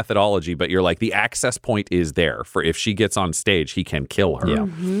know his methodology, but you're like, the access point is there for if she gets on stage, he can kill her.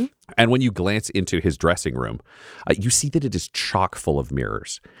 Yeah. And when you glance into his dressing room, you see that it is chock full of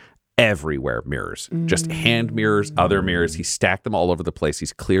mirrors. Everywhere mirrors, just hand mirrors, other mirrors. He stacked them all over the place.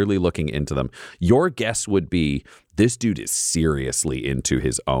 He's clearly looking into them. Your guess would be this dude is seriously into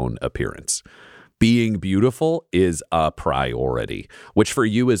his own appearance. Being beautiful is a priority, which for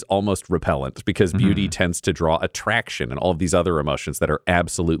you is almost repellent, because beauty tends to draw attraction and all of these other emotions that are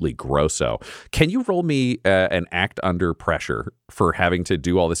absolutely grosso. Can you roll me an act under pressure for having to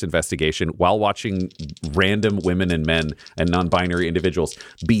do all this investigation while watching random women and men and non-binary individuals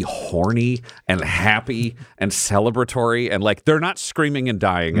be horny and happy and celebratory, and like they're not screaming and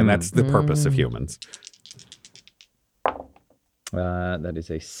dying, and that's the purpose of humans. That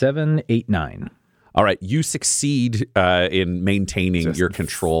is a 7, 8, 9. All right, you succeed in maintaining Just your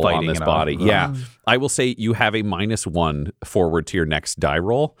control on fighting this it off. body. Yeah, I will say you have a -1 forward to your next die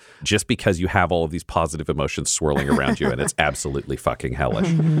roll, just because you have all of these positive emotions swirling around you, and it's absolutely fucking hellish.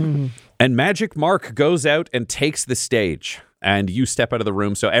 And Magic Mark goes out and takes the stage, and you step out of the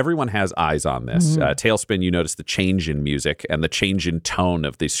room. So everyone has eyes on this. Tailspin, you notice the change in music and the change in tone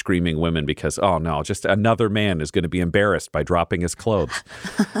of these screaming women, because, oh no, just another man is going to be embarrassed by dropping his clothes.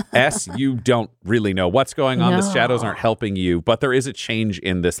 S, you don't really know what's going on. The shadows aren't helping you, but there is a change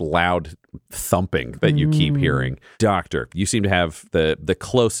in this loud thumping that you keep hearing. Doctor, you seem to have the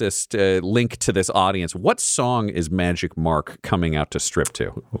closest link to this audience. What song is Magic Mark coming out to strip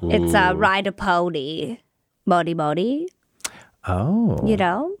to? It's Ride a Pony. Modi Modi. Oh. You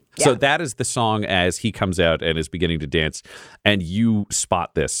know? So that is the song as he comes out and is beginning to dance, and you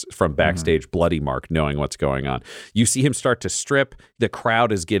spot this from backstage, Bloody Mark, knowing what's going on. You see him start to strip. The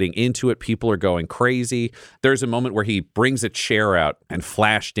crowd is getting into it. People are going crazy. There's a moment where he brings a chair out and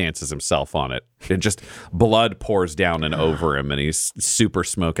flash dances himself on it. And just blood pours down and over him, and he's super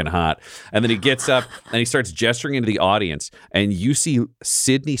smoking hot. And then he gets up and he starts gesturing into the audience, and you see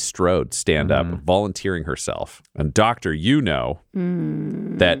Sydney Strode stand up, volunteering herself. And Doctor, you know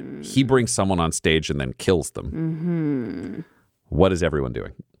that he brings someone on stage and then kills them. What is everyone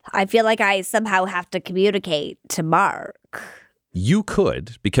doing? I feel like I somehow have to communicate to Mark. You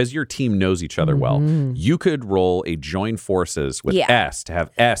could, because your team knows each other well, you could roll a join forces with S to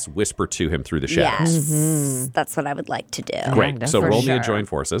have S whisper to him through the shadows. Yes, that's what I would like to do. Great. So for roll me a sure. join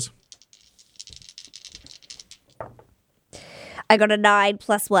forces. I got a 9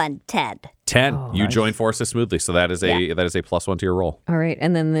 + 1, 10. 10. You join forces smoothly. So that is a +1 to your roll. All right,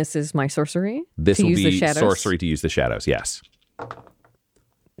 and then this is my sorcery. This to will use the be shadows. sorcery to use the shadows. Yes.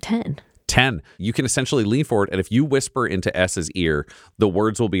 10. 10. You can essentially lean forward, and if you whisper into S's ear, the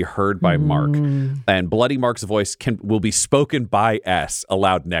words will be heard by Mark. And Bloody Mark's voice will be spoken by S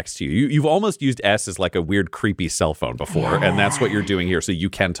aloud next to you. You've almost used S as like a weird, creepy cell phone before, and that's what you're doing here, so you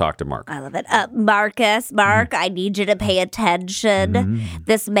can talk to Mark. I love it. Mark, I need you to pay attention.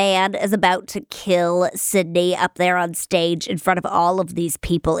 This man is about to kill Sydney up there on stage in front of all of these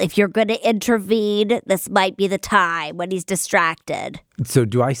people. If you're going to intervene, this might be the time when he's distracted. So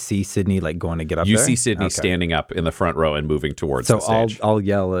do I see Sydney like going to get up You there? see Sydney standing up in the front row and moving towards the stage. So I'll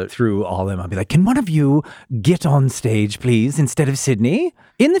yell it through all of them. I'll be like, can one of you get on stage, please, instead of Sydney?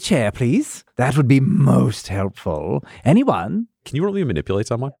 In the chair, please. That would be most helpful. Anyone? Can you really manipulate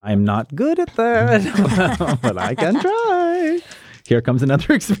someone? I'm not good at that, but I can try. Here comes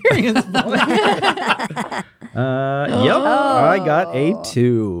another experience. I got a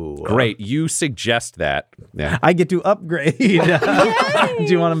 2. Great. You suggest that. Yeah. I get to upgrade. Do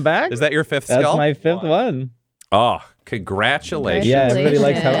you want them back? Is that your 5th That's skull? my 5th one. Oh, congratulations. Yeah, everybody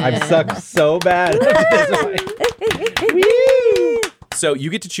likes how I've sucked so bad. So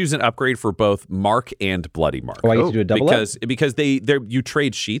you get to choose an upgrade for both Mark and Bloody Mark. Oh, I get to do a double because you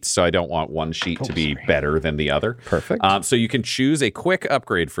trade sheets, so I don't want one sheet to be better than the other. Perfect. So you can choose a quick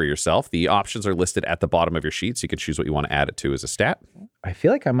upgrade for yourself. The options are listed at the bottom of your sheet, so you can choose what you want to add it to as a stat. I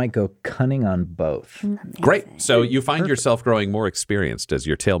feel like I might go cunning on both. Great. So you find yourself growing more experienced as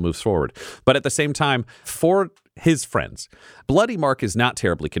your tale moves forward. But at the same time, for his friends, Bloody Mark is not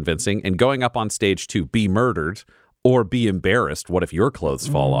terribly convincing, and going up on stage to be murdered or be embarrassed, what if your clothes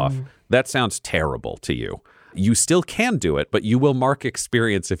fall off? That sounds terrible to you. You still can do it, but you will mark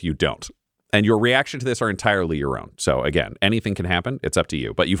experience if you don't. And your reaction to this are entirely your own. So again, anything can happen. It's up to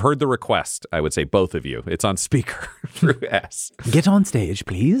you. But you've heard the request, I would say both of you. It's on speaker through S. Get on stage,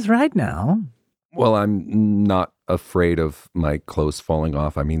 please, right now. Well, I'm not afraid of my clothes falling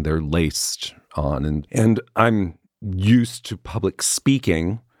off. I mean, they're laced on, and I'm used to public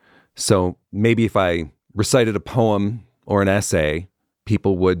speaking. So maybe if I recited a poem or an essay,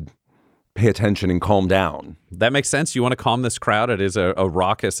 people would pay attention and calm down. That makes sense. You want to calm this crowd. It is a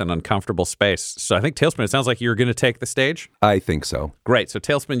raucous and uncomfortable space. So I think, Tailspin, it sounds like you're going to take the stage. I think so. Great. So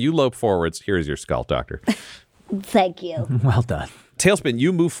Tailspin, you lope forwards. Here's your skull, Doctor. Thank you. Well done. Tailspin,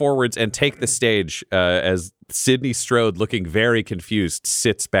 you move forwards and take the stage as Sydney Strode, looking very confused,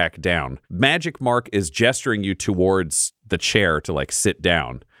 sits back down. Magic Mark is gesturing you towards the chair to like sit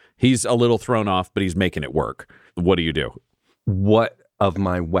down. He's a little thrown off, but he's making it work. What do you do? What of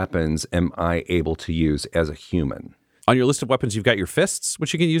my weapons am I able to use as a human? On your list of weapons, you've got your fists,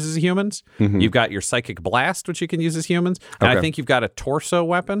 which you can use as humans. You've got your psychic blast, which you can use as humans. And I think you've got a torso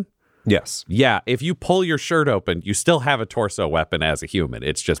weapon. Yes. Yeah, if you pull your shirt open, you still have a torso weapon as a human.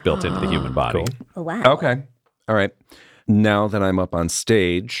 It's just built into the human body. Oh, wow. Okay. All right. Now that I'm up on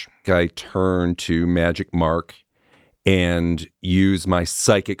stage, I turn to Magic Mark and use my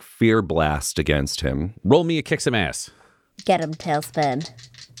psychic fear blast against him. Roll me a kick some ass. Get him, Tailspin.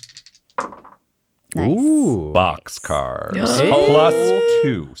 Nice. Ooh. Boxcars.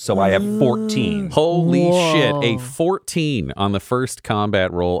 +2. So I have 14. Holy shit, a 14 on the first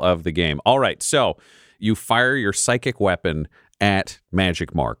combat roll of the game. All right, so you fire your psychic weapon at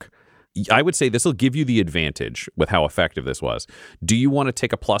Magic Mark. I would say this will give you the advantage with how effective this was. Do you want to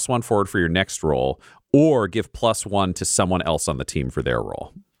take a +1 forward for your next roll or give +1 to someone else on the team for their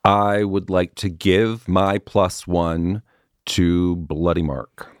roll? I would like to give my +1 to Bloody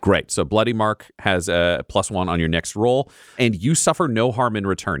Mark. Great. So Bloody Mark has a +1 on your next roll, and you suffer no harm in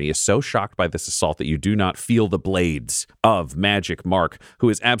return. He is so shocked by this assault that you do not feel the blades of Magic Mark, who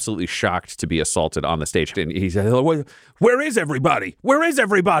is absolutely shocked to be assaulted on the stage. And he says, "Where is everybody? Where is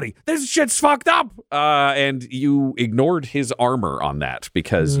everybody? This shit's fucked up." And you ignored his armor on that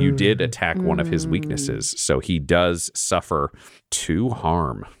because you did attack one of his weaknesses. So he does suffer 2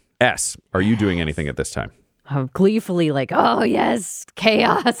 harm. S, are you doing anything at this time? I'm gleefully like, oh, yes,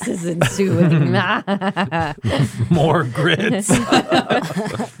 chaos is ensuing. More grits.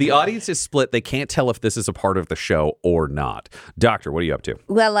 The audience is split. They can't tell if this is a part of the show or not. Doctor, what are you up to?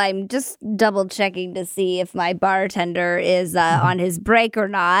 Well, I'm just double checking to see if my bartender is on his break or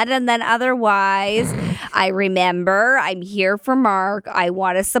not. And then otherwise, I remember I'm here for Mark. I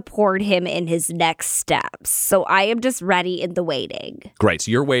want to support him in his next steps. So I am just ready in the waiting. Great.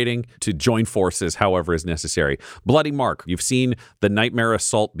 So you're waiting to join forces however is necessary. Bloody Mark, you've seen the nightmare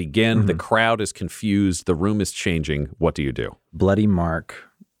assault begin. The crowd is confused. The room is changing. What do you do? Bloody Mark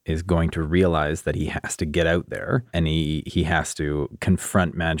is going to realize that he has to get out there and he has to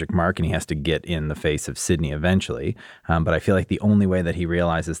confront Magic Mark and he has to get in the face of Sydney eventually. But I feel like the only way that he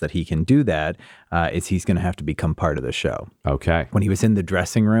realizes that he can do that is he's going to have to become part of the show. Okay. When he was in the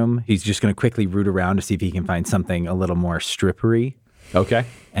dressing room, he's just going to quickly root around to see if he can find something a little more strippery. Okay.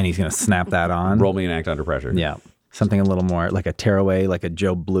 And he's going to snap that on. Roll me an act under pressure. Yeah. Something a little more like a tearaway, like a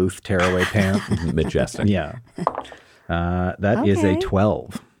Joe Bluth tearaway pant. Majestic. Yeah. That is a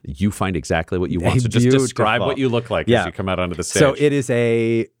 12. You find exactly what you want. So just describe what you look like as you come out onto the stage. So it is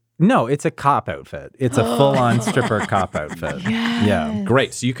it's a cop outfit. It's a full-on stripper cop outfit. Yeah.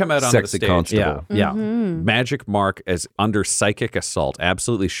 Great. So you come out onto the Sexy stage. constable. Yeah. Magic Mark is under psychic assault,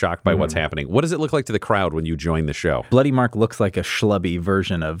 absolutely shocked by what's happening. What does it look like to the crowd when you join the show? Bloody Mark looks like a schlubby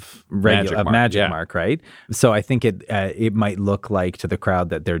version of Magic Mark, right? So I think it might look like to the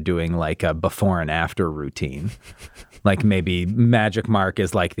crowd that they're doing like a before and after routine. Like maybe Magic Mark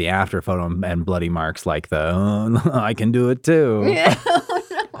is like the after photo and Bloody Mark's like I can do it too. Yeah.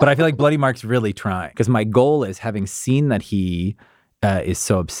 But I feel like Bloody Mark's really trying because my goal is, having seen that he is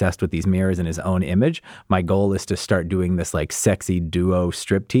so obsessed with these mirrors and his own image, my goal is to start doing this like sexy duo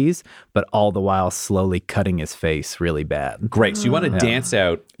striptease, but all the while slowly cutting his face really bad. Great. So you want to dance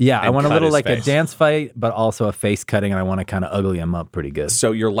out. Yeah, I want a little like face. a dance fight, but also a face cutting, and I want to kind of ugly him up pretty good.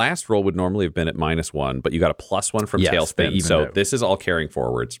 So your last roll would normally have been at -1, but you got a +1 from Tailspin. So this is all carrying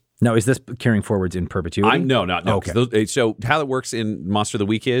forwards. Now, is this carrying forwards in perpetuity? No. Okay. So how it works in Monster of the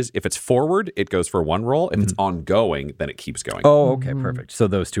Week is if it's forward, it goes for 1 roll. If it's ongoing, then it keeps going. Oh, okay, perfect. So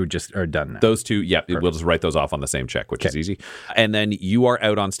those two just are done now. Those two, we'll just write those off on the same check, which is easy. And then you are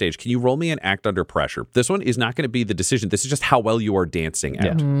out on stage. Can you roll me an act under pressure? This one is not going to be the decision. This is just how well you are dancing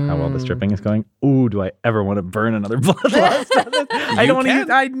out. How well the stripping is going. Ooh, do I ever want to burn another bloodlust? I don't want to use.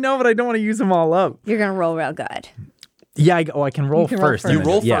 I know, but I don't want to use them all up. You're going to roll real good. Yeah, I can roll first. You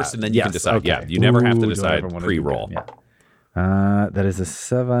roll first, and then you can decide. Okay. Yeah, you never have to decide pre-roll. That is a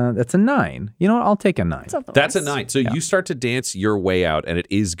 7. That's a 9. You know what? I'll take a 9. That's a 9. So you start to dance your way out, and it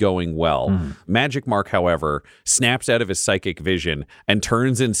is going well. Magic Mark, however, snaps out of his psychic vision and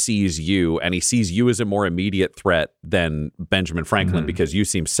turns and sees you, and he sees you as a more immediate threat than Benjamin Franklin because you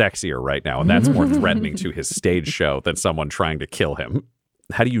seem sexier right now, and that's more threatening to his stage show than someone trying to kill him.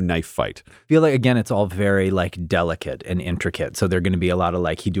 How do you knife fight? I feel like, again, it's all very like delicate and intricate. So they're going to be a lot of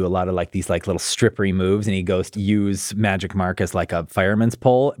like, he'd do a lot of like these like little strippery moves, and he goes to use Magic Mark as like a fireman's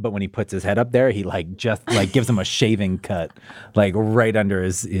pole. But when he puts his head up there, he like just like gives him a shaving cut, like right under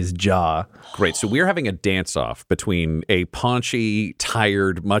his jaw. Great. So we're having a dance off between a paunchy,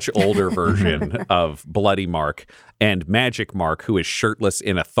 tired, much older version of Bloody Mark and Magic Mark, who is shirtless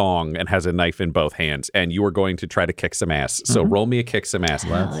in a thong and has a knife in both hands, and you are going to try to kick some ass. So roll me a kick some ass.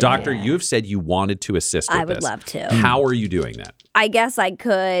 Doctor, you have said you wanted to assist with this. I would love to. How are you doing that? I guess I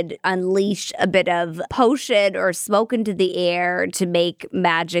could unleash a bit of potion or smoke into the air to make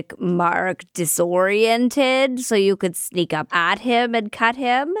Magic Mark disoriented so you could sneak up at him and cut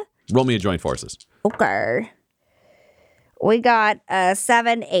him. Roll me a joint forces. Okay. We got a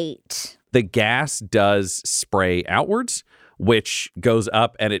 7, 8. The gas does spray outwards, which goes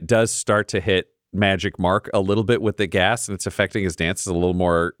up, and it does start to hit Magic Mark a little bit with the gas, and it's affecting his dance. It's a little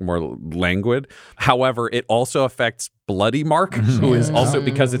more languid. However, it also affects Bloody Mark, who is also,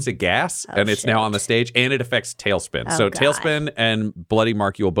 because it's a gas and it's now on the stage, and it affects Tailspin. So God. Tailspin and Bloody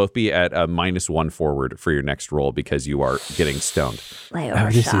Mark, you will both be at a -1 forward for your next roll because you are getting stoned. I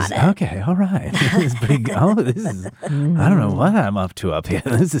overshot it. Okay, all right. This is pretty good. I don't know what I'm up to up here.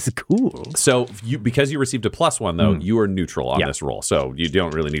 This is cool. So because you received a +1, though, you are neutral on this roll. So you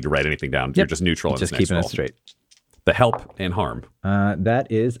don't really need to write anything down. You're just neutral in Just this next keeping roll. it straight. The help and harm. That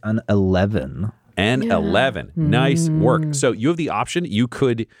is an 11. And 11. Nice work. So you have the option. You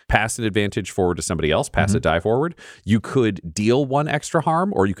could pass an advantage forward to somebody else, pass a die forward. You could deal 1 extra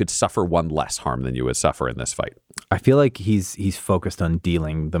harm, or you could suffer 1 less harm than you would suffer in this fight. I feel like he's focused on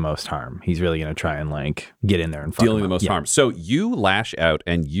dealing the most harm. He's really going to try and like get in there and fuck Dealing him the up. most harm. So you lash out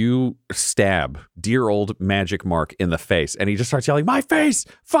and you stab dear old Magic Mark in the face, and he just starts yelling, "My face!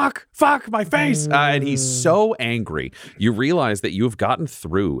 Fuck! My face!" And he's so angry. You realize that you have gotten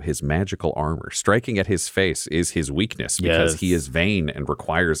through his magical armor. Striking at his face is his weakness because he is vain and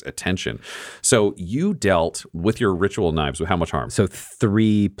requires attention. So you dealt with your ritual knives with how much harm? So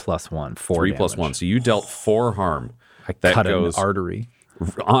 3 + 1, 4 3 + 1. So you dealt 4 harm. I That cut goes an artery.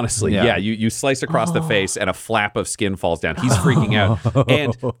 Honestly, yeah. You slice across the face and a flap of skin falls down. He's freaking out.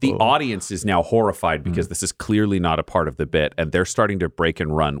 And the audience is now horrified because this is clearly not a part of the bit. And they're starting to break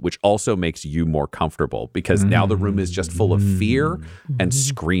and run, which also makes you more comfortable because now the room is just full of fear and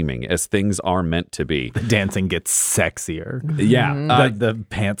screaming as things are meant to be. The dancing gets sexier. Yeah. The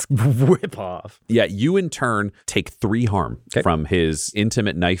pants whip off. Yeah. You in turn take 3 harm from his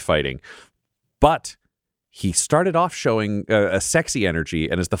intimate knife fighting. But he started off showing a sexy energy,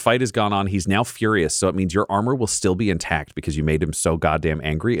 and as the fight has gone on, he's now furious. So it means your armor will still be intact because you made him so goddamn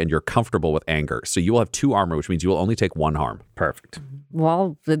angry, and you're comfortable with anger. So you will have 2 armor, which means you will only take 1 harm. Perfect.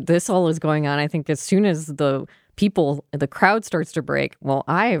 While this all is going on, I think as soon as the crowd starts to break, well,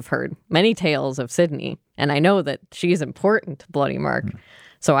 I have heard many tales of Sydney, and I know that she's important to Bloody Mark.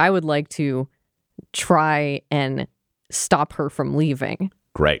 So I would like to try and stop her from leaving.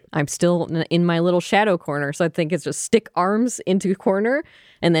 Great. I'm still in my little shadow corner, so I think it's just stick arms into corner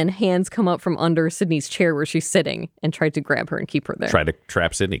and then hands come up from under Sydney's chair where she's sitting and try to grab her and keep her there. Try to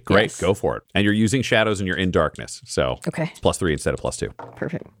trap Sydney. Great. Yes. Go for it. And you're using shadows and you're in darkness. So Okay. it's +3 instead of +2.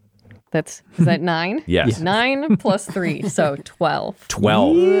 Perfect. Is that 9? Yes. 9 plus 3, so 12.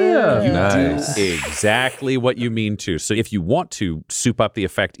 12. Yeah. You Nice. do exactly what you mean to. So if you want to soup up the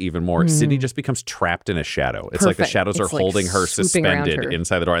effect even more, Sydney just becomes trapped in a shadow. It's like the Perfect. shadows are It's like holding her swooping around suspended her.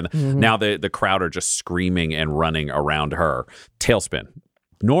 inside the door. And now the crowd are just screaming and running around her. Tailspin.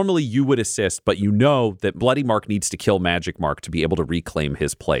 Normally you would assist, but you know that Bloody Mark needs to kill Magic Mark to be able to reclaim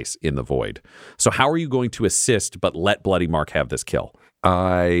his place in the void. So how are you going to assist but let Bloody Mark have this kill?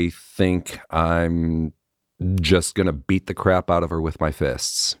 I think I'm just going to beat the crap out of her with my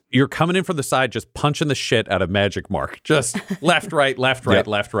fists. You're coming in from the side, just punching the shit out of Magic Mark. Just left, right, left, right, Yep.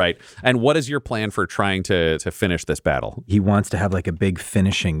 left, right. And what is your plan for trying to finish this battle? He wants to have like a big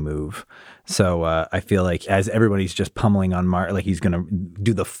finishing move. So I feel like as everybody's just pummeling on Mark, like he's going to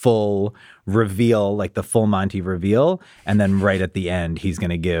do the full reveal, like the full Monty reveal. And then right at the end, he's going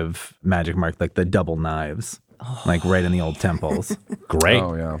to give Magic Mark like the double knives, like right in the old temples. Great.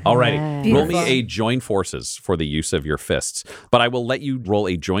 Oh, yeah. All righty. Yeah. Roll me a join forces for the use of your fists. But I will let you roll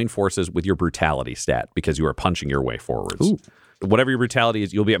a join forces with your brutality stat because you are punching your way forwards. Whatever your brutality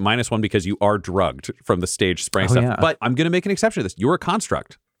is, you'll be at -1 because you are drugged from the stage spraying stuff. yeah. But I'm going to make an exception to this. You're a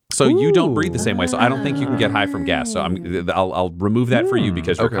construct. So you don't breathe the same way. So I don't think you can get high from gas. So I'll remove that for you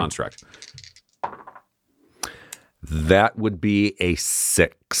because you're a construct. That would be a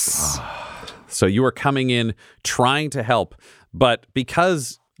 6. So you are coming in trying to help, but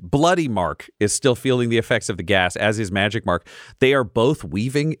because Bloody Mark is still feeling the effects of the gas, as is Magic Mark, they are both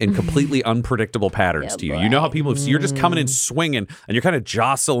weaving in completely unpredictable patterns to you. You know how people, so you're just coming in swinging and you're kind of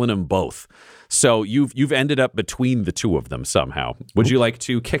jostling them both. So you've ended up between the two of them somehow. Would you like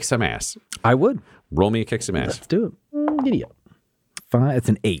to kick some ass? I would. Roll me a kick some ass. Let's do it. Giddy up. 5. It's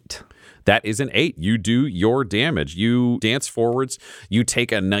an 8. That is an 8. You do your damage. You dance forwards. You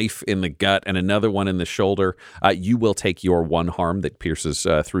take a knife in the gut and another one in the shoulder. You will take your 1 harm that pierces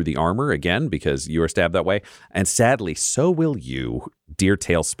through the armor again because you are stabbed that way. And sadly, so will you, dear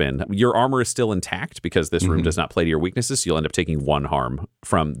Tailspin. Your armor is still intact because this room does not play to your weaknesses. So you'll end up taking 1 harm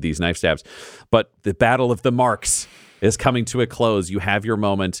from these knife stabs. But the Battle of the Marks is coming to a close. You have your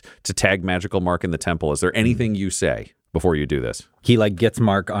moment to tag Magical Mark in the temple. Is there anything you say before you do this? He like gets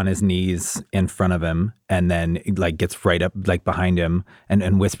Mark on his knees in front of him and then like gets right up like behind him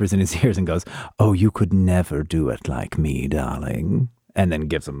and whispers in his ears and goes, "Oh, you could never do it like me, darling." And then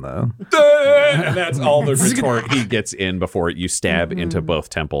gives him the... And that's all the retort he gets in before you stab into both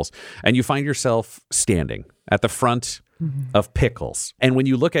temples. And you find yourself standing at the front of Pickles. And when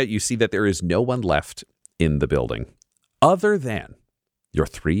you look at it, you see that there is no one left in the building other than your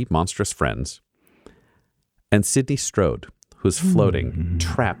 3 monstrous friends and Sydney Strode, who's floating,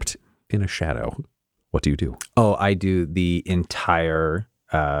 trapped in a shadow. What do you do? Oh, I do the entire...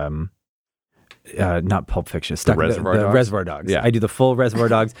 not Pulp Fiction. Stuck, Reservoir Dogs? Reservoir Dogs. Yeah. I do the full Reservoir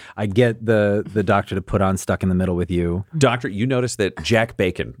Dogs. I get the doctor to put on Stuck in the Middle with You. Doctor, you notice that Jack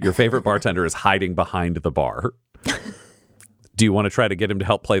Bacon, your favorite bartender, is hiding behind the bar. Do you want to try to get him to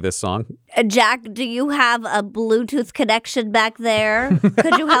help play this song? Jack, do you have a Bluetooth connection back there?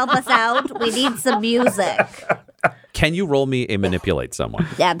 Could you help us out? We need some music. Can you roll me a manipulate someone?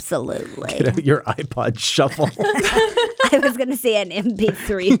 Absolutely. Your iPod shuffle. I was going to say an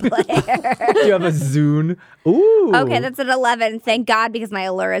MP3 player. You have a Zune. Ooh. Okay, that's an 11. Thank God, because my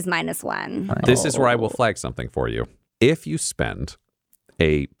allure is -1. This is where I will flag something for you. If you spend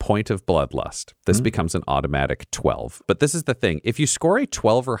a point of bloodlust, this becomes an automatic 12. But this is the thing. If you score a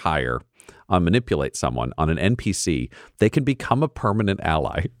 12 or higher, manipulate someone on an NPC, they can become a permanent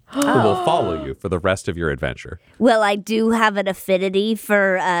ally who will follow you for the rest of your adventure. Well, I do have an affinity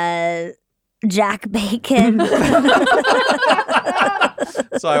for Jack Bacon.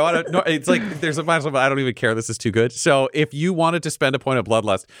 So I want to. No, it's like there's a bunch of. I don't even care. This is too good. So if you wanted to spend a point of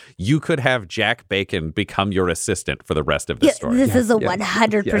bloodlust, you could have Jack Bacon become your assistant for the rest of this story. This is a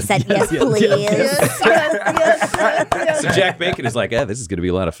 100% yes, please. So Jack Bacon is like, this is going to be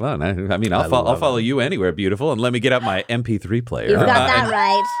a lot of fun. I mean, I'll follow you anywhere, beautiful, and let me get out my MP3 player. You've got that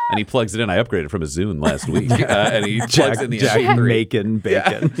right. And he plugs it in. I upgraded from a Zune last week, and he plugs in the MP3. Bacon.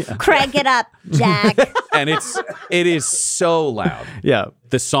 Yeah. Crank it up, Jack. And it is so loud. Yeah.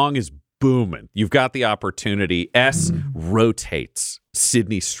 The song is booming. You've got the opportunity. S rotates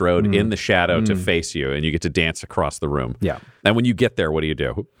Sydney Strode in the shadow to face you, and you get to dance across the room. Yeah. And when you get there, what do you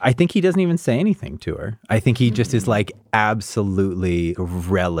do? I think he doesn't even say anything to her. I think he just is like absolutely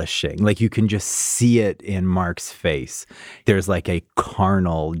relishing. Like you can just see it in Mark's face. There's like a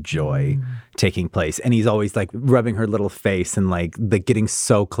carnal joy taking place. And he's always like rubbing her little face and like getting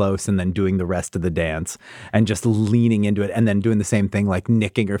so close and then doing the rest of the dance and just leaning into it and then doing the same thing, like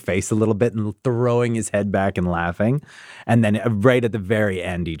nicking her face a little bit and throwing his head back and laughing. And then right at the very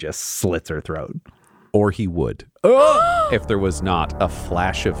end, he just slits her throat. Or he would. If there was not a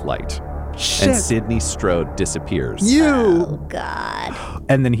flash of light. Shit. And Sydney Strode disappears. Oh, God.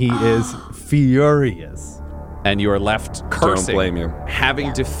 And then he is furious. And you are left cursing. Don't blame you.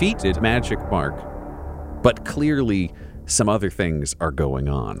 Having defeated Magic Mark. But clearly, some other things are going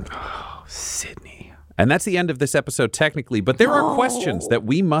on. Sydney. And that's the end of this episode, technically. But there are questions that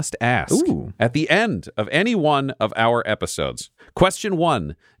we must ask at the end of any one of our episodes. Question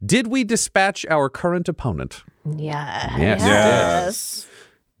 1. Did we dispatch our current opponent? Yeah. Yes. Yes.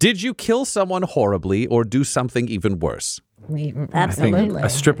 Did you kill someone horribly or do something even worse? Absolutely. A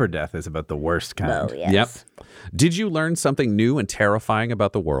stripper death is about the worst kind. Oh, yes. Yep. Did you learn something new and terrifying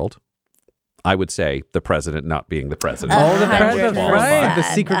about the world? I would say the president not being the president. Oh, the 100%. president, right? The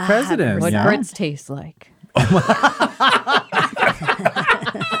secret president. What yeah. grits taste like.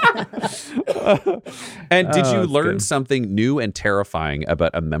 And did you that's learn good. something new and terrifying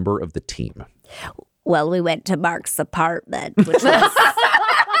about a member of the team? Well, we went to Mark's apartment, which was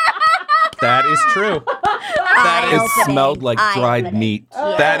That is true. It smelled like dried eye-opening. meat.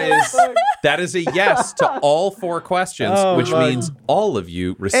 That is a yes to all 4 questions, which means all of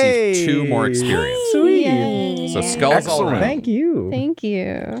you receive 2 more experience. Sweet. So skulls all around. Thank you. Thank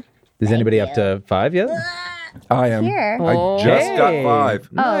you. Is anybody up to 5 yet? I am. Here. I just got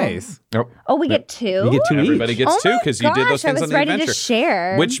 5. Nice. Oh, we get 2? You get 2 Everybody each. gets 2 because you did those I things was on the ready adventure. to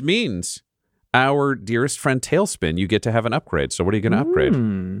share. Which means our dearest friend Tailspin, you get to have an upgrade. So what are you going to upgrade?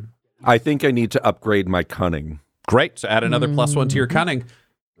 I think I need to upgrade my cunning, Great. So add another +1 to your cunning.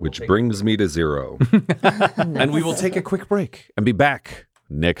 which brings me to 0. And we will take a quick break and be back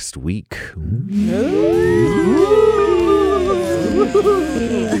next week.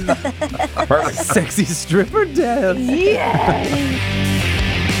 Sexy stripper dance.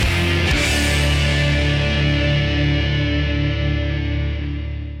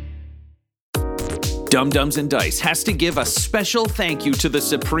 Dum Dums and Dice has to give a special thank you to the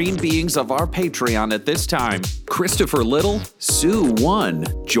supreme beings of our Patreon at this time. Christopher Little, Sue One,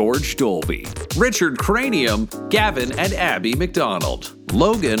 George Dolby, Richard Cranium, Gavin and Abby McDonald,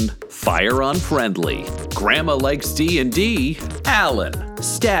 Logan, Fire Unfriendly, Grandma Likes D&D, Alan,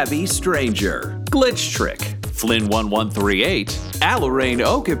 Stabby Stranger, Glitch Trick, Flynn 1138, Alarain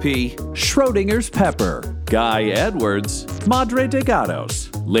Okapi, Schrodinger's Pepper, Guy Edwards, Madre de Gatos,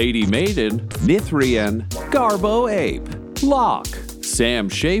 Lady Maiden, Nithrian, Garbo Ape, Locke, Sam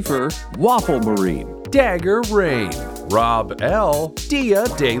Schaefer, Waffle Marine, Dagger Rain, Rob L, Dia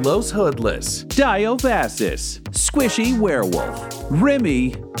De Los Hoodless, Dio Vassis, Squishy Werewolf,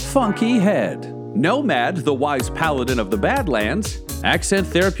 Remy, Funky Head, Nomad, the Wise Paladin of the Badlands, Accent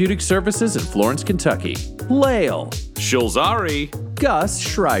Therapeutic Services in Florence, Kentucky, Lael, Shulzari, Gus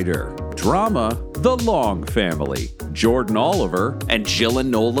Schreider, Drama, The Long Family, Jordan Oliver, and Jill and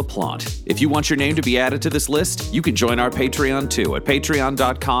Noel LaPlante. If you want your name to be added to this list, you can join our Patreon too at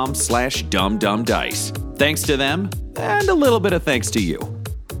patreon.com/dumdumdice. Thanks to them, and a little bit of thanks to you.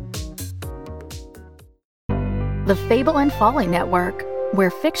 The Fable and Folly Network,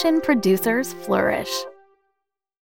 where fiction producers flourish.